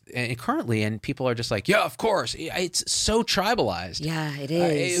currently, and people are just like, yeah, of course. It's so tribalized. Yeah, it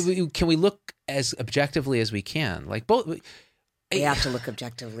is. Can we look as objectively as we can? Like both. We have to look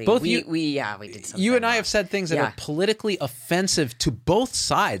objectively. Both we did something. You and I have said things that are politically offensive to both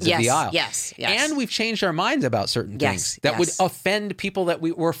sides of the aisle. Yes. And we've changed our minds about certain things that would offend people that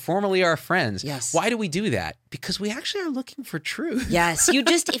we were formerly our friends. Yes. Why do we do that? Because we actually are looking for truth. Yes.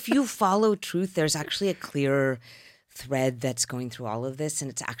 If you follow truth, there's actually a clear thread that's going through all of this,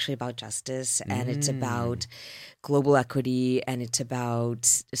 and it's actually about justice, and it's about global equity, and it's about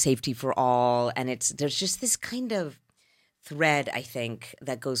safety for all, and there's just this kind of thread, I think,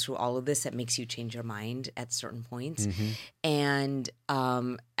 that goes through all of this that makes you change your mind at certain points. And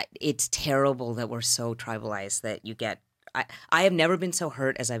it's terrible that we're so tribalized that you get I have never been so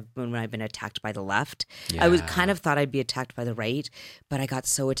hurt as when I've been attacked by the left. Yeah. I was kind of thought I'd be attacked by the right, but I got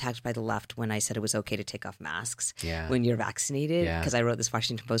so attacked by the left when I said it was okay to take off masks when you're vaccinated, because I wrote this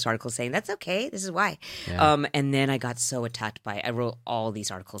Washington Post article saying that's okay, this is why. And then I got so attacked I wrote all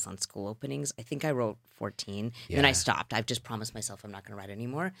these articles on school openings. I think I wrote 14. Then I stopped. I've just promised myself I'm not going to write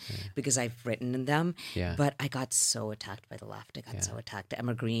anymore because I've written in them. But I got so attacked by the left. I got so attacked.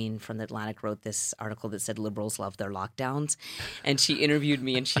 Emma Green from The Atlantic wrote this article that said liberals love their lockdowns. And she interviewed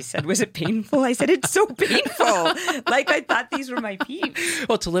me and she said, was it painful? I said, it's so painful. Like I thought these were my peeps.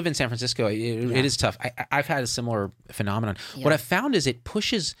 Well, to live in San Francisco, it is tough. I've had a similar phenomenon. What I've found is it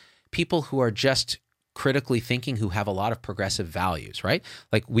pushes people who are just critically thinking, who have a lot of progressive values, right?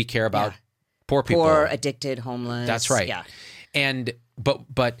 Like we care about poor people. Poor, addicted, homeless. That's right. Yeah. And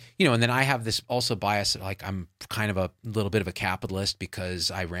but and then I have this also bias, like I'm kind of a little bit of a capitalist because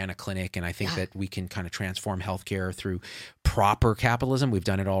I ran a clinic and I think that we can kind of transform healthcare through proper capitalism. We've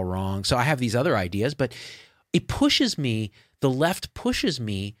done it all wrong. So I have these other ideas, but it pushes me, the left pushes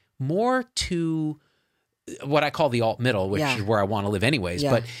me more to what I call the alt middle, which is where I want to live anyways.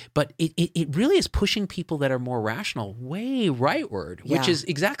 But it really is pushing people that are more rational way rightward, which is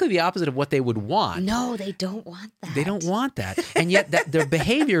exactly the opposite of what they would want. No, they don't want that. They don't want that. And yet their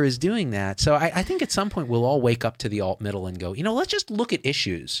behavior is doing that. So I think at some point we'll all wake up to the alt middle and go, let's just look at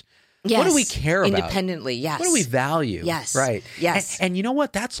issues. Yes. What do we care about? Independently, yes. What do we value? Yes. Right. Yes. And you know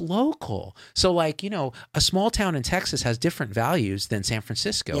what? That's local. So like, a small town in Texas has different values than San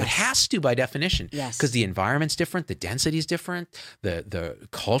Francisco. Yes. It has to by definition. Yes. Because the environment's different, the density is different, the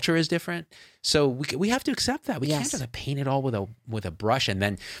culture is different. So we have to accept that. We can't just paint it all with a brush, and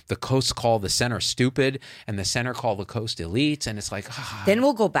then the coast call the center stupid and the center call the coast elite, and it's like Then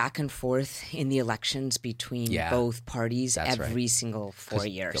we'll go back and forth in the elections between both parties every single 4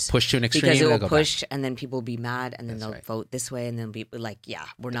 years. They'll push to an extreme. Because it will push, and then people will be mad, and then they'll vote this way, and then be like,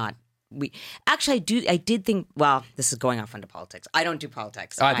 we're not. I did think. Well, this is going off into politics. I don't do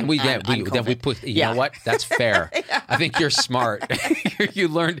politics. I think we put. You know what? That's fair. I think you're smart. you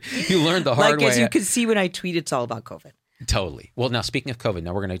learned the hard way. Like as you can see when I tweet, it's all about COVID. Totally. Well, now speaking of COVID,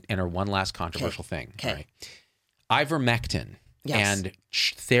 now we're going to enter one last controversial thing. Okay. Right. Ivermectin and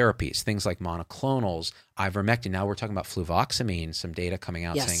therapies, things like monoclonals, ivermectin. Now we're talking about fluvoxamine, some data coming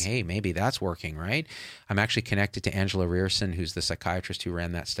out saying, hey, maybe that's working, right? I'm actually connected to Angela Rearson, who's the psychiatrist who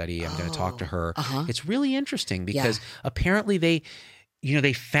ran that study. I'm going to talk to her. It's really interesting because apparently they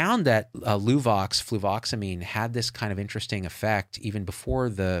found that fluvoxamine had this kind of interesting effect even before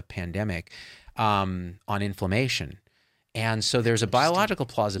the pandemic on inflammation. And so there's a biological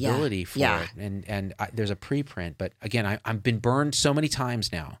plausibility for it, and there's a preprint. But again, I've been burned so many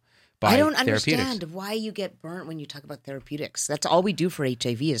times now by I don't therapeutics. understand why you get burnt when you talk about therapeutics. That's all we do for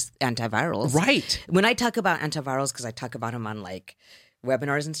HIV is antivirals. Right. When I talk about antivirals, because I talk about them on like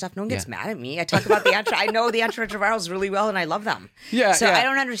webinars and stuff, no one gets mad at me. I talk about I know the antiretrovirals really well, and I love them. So I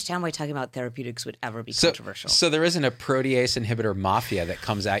don't understand why talking about therapeutics would ever be controversial. So there isn't a protease inhibitor mafia that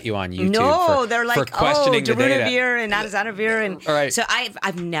comes at you on YouTube. No, they're like, questioning the data. Darunavir and Atazanavir, and all right. So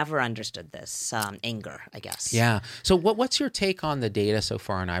I've never understood this anger, I guess. Yeah. So what's your take on the data so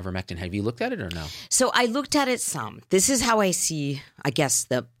far on ivermectin? Have you looked at it or no? So I looked at it some. This is how I see, I guess,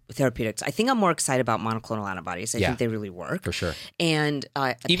 the therapeutics. I think I'm more excited about monoclonal antibodies. I think they really work. For sure. And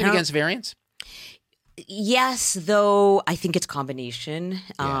even against variants? Yes, though I think it's combination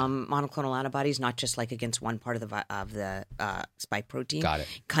monoclonal antibodies, not just like against one part of the spike protein. Got it.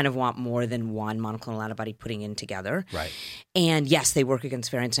 Kind of want more than one monoclonal antibody putting in together. Right. And yes, they work against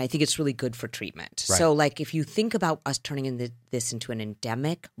variants, and I think it's really good for treatment. Right. So, like, if you think about us turning this into an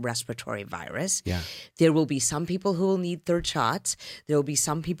endemic respiratory virus, there will be some people who will need third shots. There will be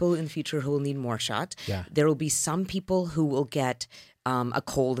some people in the future who will need more shots. Yeah. There will be some people who will get a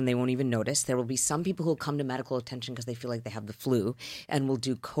cold and they won't even notice. There will be some people who will come to medical attention because they feel like they have the flu, and we'll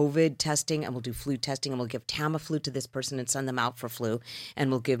do COVID testing and we'll do flu testing, and we'll give Tamiflu to this person and send them out for flu, and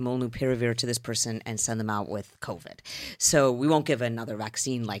we'll give molnupiravir to this person and send them out with COVID. So we won't give another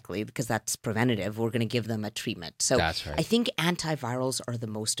vaccine likely because that's preventative. We're going to give them a treatment. So that's right. I think antivirals are the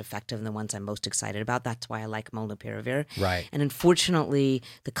most effective and the ones I'm most excited about. That's why I like molnupiravir. Right. And unfortunately,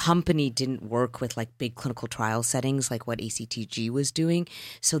 the company didn't work with like big clinical trial settings like what ACTG was doing.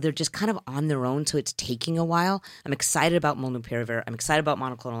 So they're just kind of on their own. So it's taking a while. I'm excited about molnupiravir. I'm excited about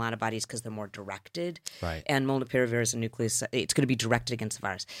monoclonal antibodies because they're more directed. Right. And molnupiravir is a nucleus. It's going to be directed against the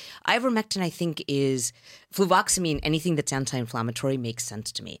virus. Ivermectin, I think, is fluvoxamine. Anything that's anti-inflammatory makes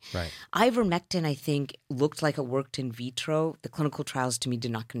sense to me. Right. Ivermectin, I think, looked like it worked in vitro. The clinical trials to me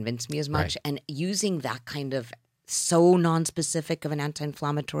did not convince me as much. Right. And using that kind of so non-specific of an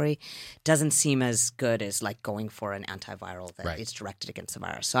anti-inflammatory doesn't seem as good as like going for an antiviral that is directed against the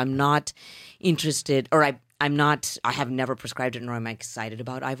virus. So I'm not interested, or I have never prescribed it, nor am I excited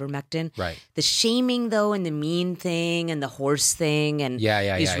about ivermectin. Right. The shaming though, and the mean thing, and the horse thing, and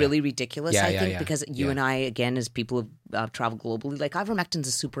is really ridiculous. I think because you and I, again, as people who travel globally, like ivermectin is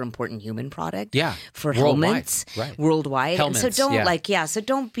a super important human product. For helmets worldwide. Helmets, and so don't so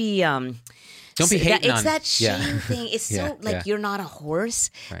don't be. Don't be hating on. It's that shame thing. It's so you're not a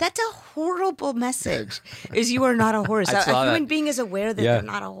horse. Right. That's a horrible message. Is you are not a horse. A human being is aware that they're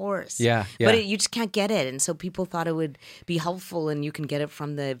not a horse. But you just can't get it, and so people thought it would be helpful, and you can get it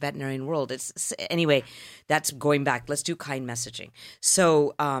from the veterinarian world. Anyway. That's going back. Let's do kind messaging.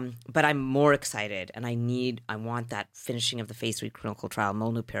 So, but I'm more excited, and I want that finishing of the phase 3 clinical trial,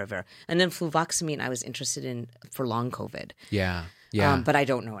 molnupiravir, and then fluvoxamine. I was interested in for long COVID. But I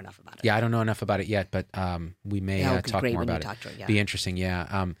don't know enough about it. I don't know enough about it yet, but we may talk more about it. Be interesting,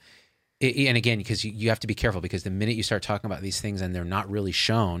 and again, because you have to be careful, because the minute you start talking about these things and they're not really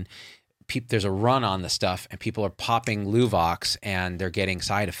shown, there's a run on the stuff, and people are popping Luvox and they're getting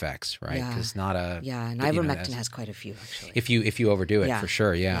side effects, right? Because not a and ivermectin has quite a few actually. If you overdo it, for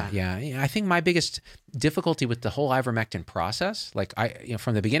sure, I think my biggest difficulty with the whole ivermectin process, like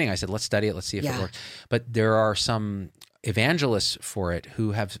from the beginning, I said let's study it, let's see if it works. But there are some evangelists for it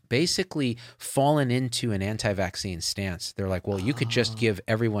who have basically fallen into an anti-vaccine stance. They're like, well, you could just give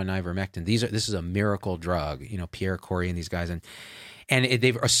everyone ivermectin. This is a miracle drug, Pierre Corey and these guys. And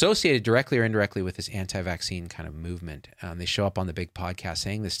they've associated directly or indirectly with this anti-vaccine kind of movement. They show up on the big podcast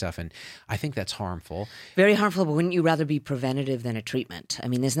saying this stuff, and I think that's harmful. Very harmful, but wouldn't you rather be preventative than a treatment? I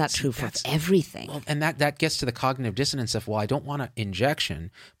mean, isn't that true for everything? Well, and that gets to the cognitive dissonance of, well, I don't want an injection,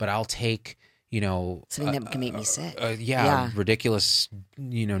 but I'll take something that can make me sick. Ridiculous,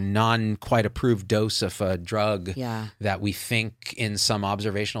 non quite approved dose of a drug that we think in some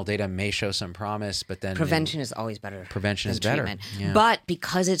observational data may show some promise, but then prevention is always better. Prevention is better. Yeah. But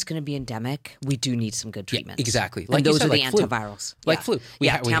because it's going to be endemic, we do need some good treatments. Yeah, exactly. Like those are the antivirals. Like flu.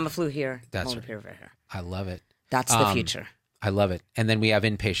 Tamiflu here. That's right. Here. I love it. That's the future. I love it. And then we have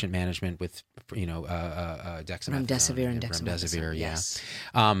inpatient management with, dexamethasone. Remdesivir. Yes.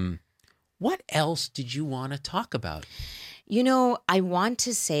 What else did you want to talk about? I want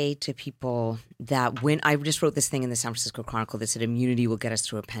to say to people that when I just wrote this thing in the San Francisco Chronicle that said immunity will get us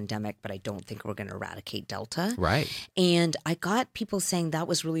through a pandemic, but I don't think we're going to eradicate Delta. Right. And I got people saying that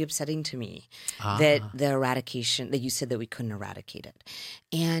was really upsetting to me, that the eradication, that you said that we couldn't eradicate it.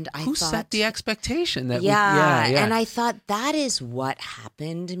 And I Who thought, set the expectation that and I thought that is what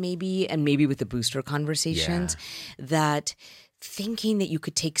happened maybe, and maybe with the booster conversations, that thinking that you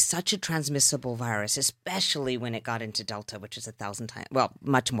could take such a transmissible virus, especially when it got into Delta, which is 1,000 times,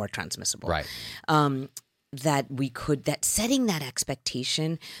 much more transmissible. Right. That setting that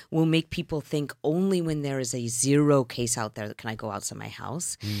expectation will make people think only when there is a zero case out there that can I go outside my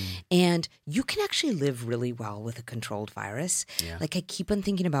house. And you can actually live really well with a controlled virus. Yeah. Like I keep on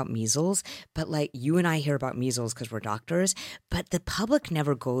thinking about measles, but like you and I hear about measles because we're doctors, but the public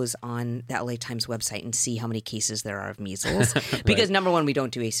never goes on the LA Times website and see how many cases there are of measles. Because number one, we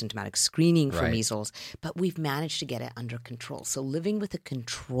don't do asymptomatic screening for measles, but we've managed to get it under control. So living with a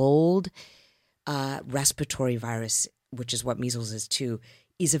controlled respiratory virus, which is what measles is too,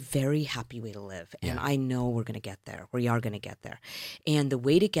 is a very happy way to live. And I know we're going to get there. We are going to get there. And the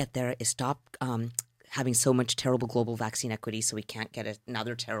way to get there is stop having so much terrible global vaccine equity so we can't get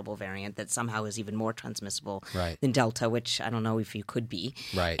another terrible variant that somehow is even more transmissible than Delta, which I don't know if you could be.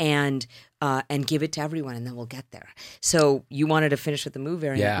 Right. And give it to everyone, and then we'll get there. So you wanted to finish with the Mu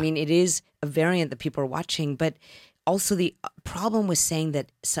variant. Yeah. I mean, it is a variant that people are watching, but also, the problem with saying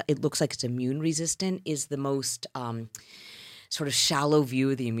that it looks like it's immune resistant is the most sort of shallow view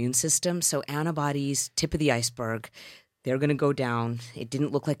of the immune system. So antibodies, tip of the iceberg, they're going to go down. It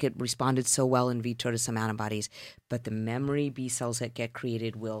didn't look like it responded so well in vitro to some antibodies, but the memory B cells that get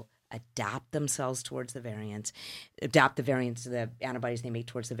created will adapt themselves towards the variants, adapt the variants to the antibodies they make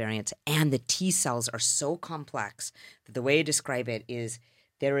towards the variants. And the T cells are so complex that the way I describe it is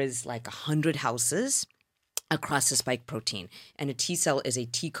there is like 100 houses across the spike protein. And a T cell is a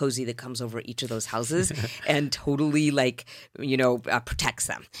T cozy that comes over each of those houses and totally protects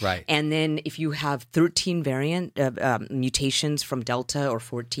them. Right. And then if you have 13 variant mutations from Delta or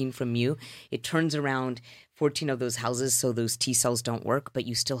 14 from Mu, it turns around 14 of those houses, so those T cells don't work, but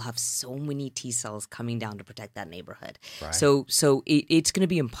you still have so many T cells coming down to protect that neighborhood. Right. So it's going to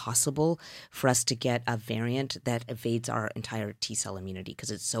be impossible for us to get a variant that evades our entire T cell immunity because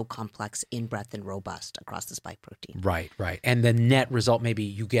it's so complex, in-breath, and robust across the spike protein. Right. And the net result, maybe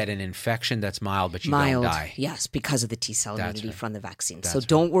you get an infection that's mild, but you don't die. Yes, because of the T cell immunity from the vaccine. So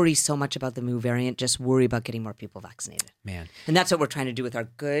don't worry so much about the Mu variant. Just worry about getting more people vaccinated. Man. And that's what we're trying to do with our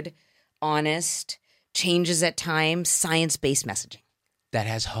good, honest, changes at times, science-based messaging. That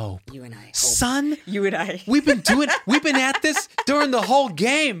has hope. You and I. Hope. Son. You and I. We've been at this during the whole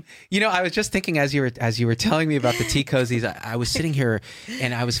game. I was just thinking as you were telling me about the tea cozies, I was sitting here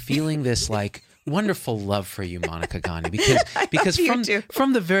and I was feeling this like wonderful love for you, Monica Gandhi, because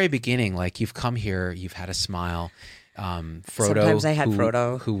from the very beginning, like you've come here, you've had a smile. Frodo. Sometimes I had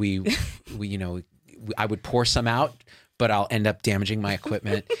Frodo. Who we I would pour some out, but I'll end up damaging my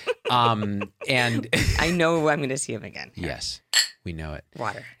equipment. And I know I'm going to see him again. Yes, we know it.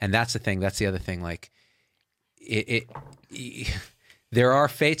 Water. And that's the thing. That's the other thing. Like, there are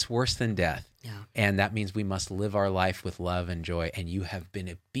fates worse than death. Yeah. And that means we must live our life with love and joy. And you have been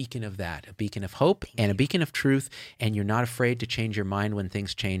a beacon of that, a beacon of hope and a beacon of truth. And you're not afraid to change your mind when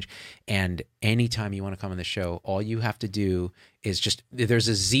things change. And anytime you want to come on the show, all you have to do is just, there's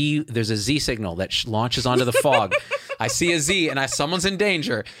a Z signal that launches onto the fog. I see a Z and someone's in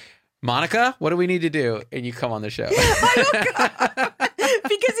danger. Monica, what do we need to do? And you come on the show. Oh, God.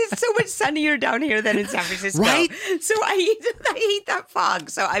 Because it's so much sunnier down here than in San Francisco. Right? So I hate that fog.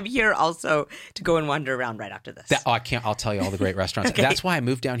 So I'm here also to go and wander around right after this. I'll tell you all the great restaurants. Okay. That's why I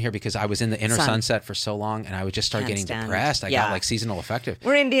moved down here, because I was in the inner sunset for so long, and I would just start getting depressed. I got like seasonal affective.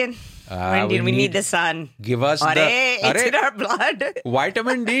 We're Indian. We're Indian. We need the sun. Give us it's in our blood.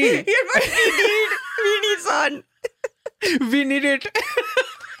 Vitamin D. We need sun. We need it.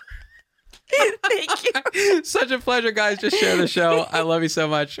 Thank you. Such a pleasure, guys. Just share the show. I love you so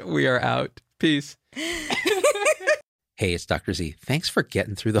much. We are out. Peace. Hey, it's Dr. Z. Thanks for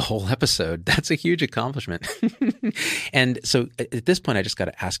getting through the whole episode. That's a huge accomplishment. And so at this point, I just got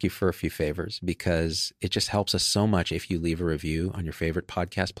to ask you for a few favors, because it just helps us so much if you leave a review on your favorite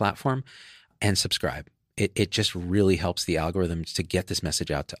podcast platform and subscribe. It just really helps the algorithms to get this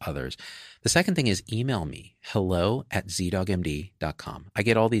message out to others. The second thing is email me, hello@zdogmd.com. I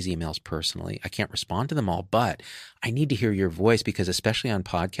get all these emails personally. I can't respond to them all, but I need to hear your voice, because especially on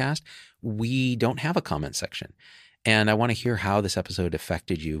podcast, we don't have a comment section. And I want to hear how this episode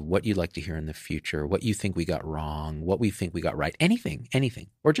affected you, what you'd like to hear in the future, what you think we got wrong, what we think we got right, anything,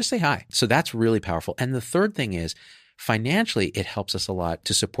 or just say hi. So that's really powerful. And the third thing is, financially, it helps us a lot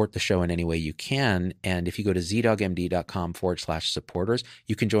to support the show in any way you can. And if you go to zdogmd.com/supporters,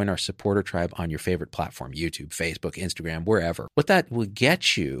 you can join our supporter tribe on your favorite platform, YouTube, Facebook, Instagram, wherever. What that will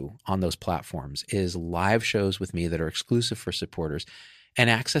get you on those platforms is live shows with me that are exclusive for supporters, and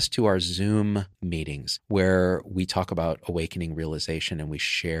access to our Zoom meetings where we talk about awakening realization and we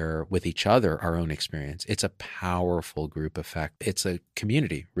share with each other our own experience. It's a powerful group effect. It's a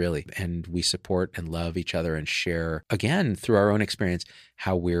community, really. And we support and love each other and share, again, through our own experience,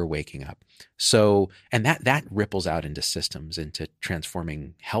 how we're waking up. So, and that ripples out into systems, into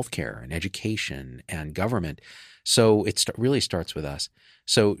transforming healthcare and education and government. So it really starts with us.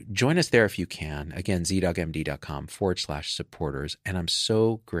 So join us there if you can. Again, zdogmd.com/supporters. And I'm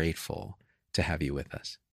so grateful to have you with us.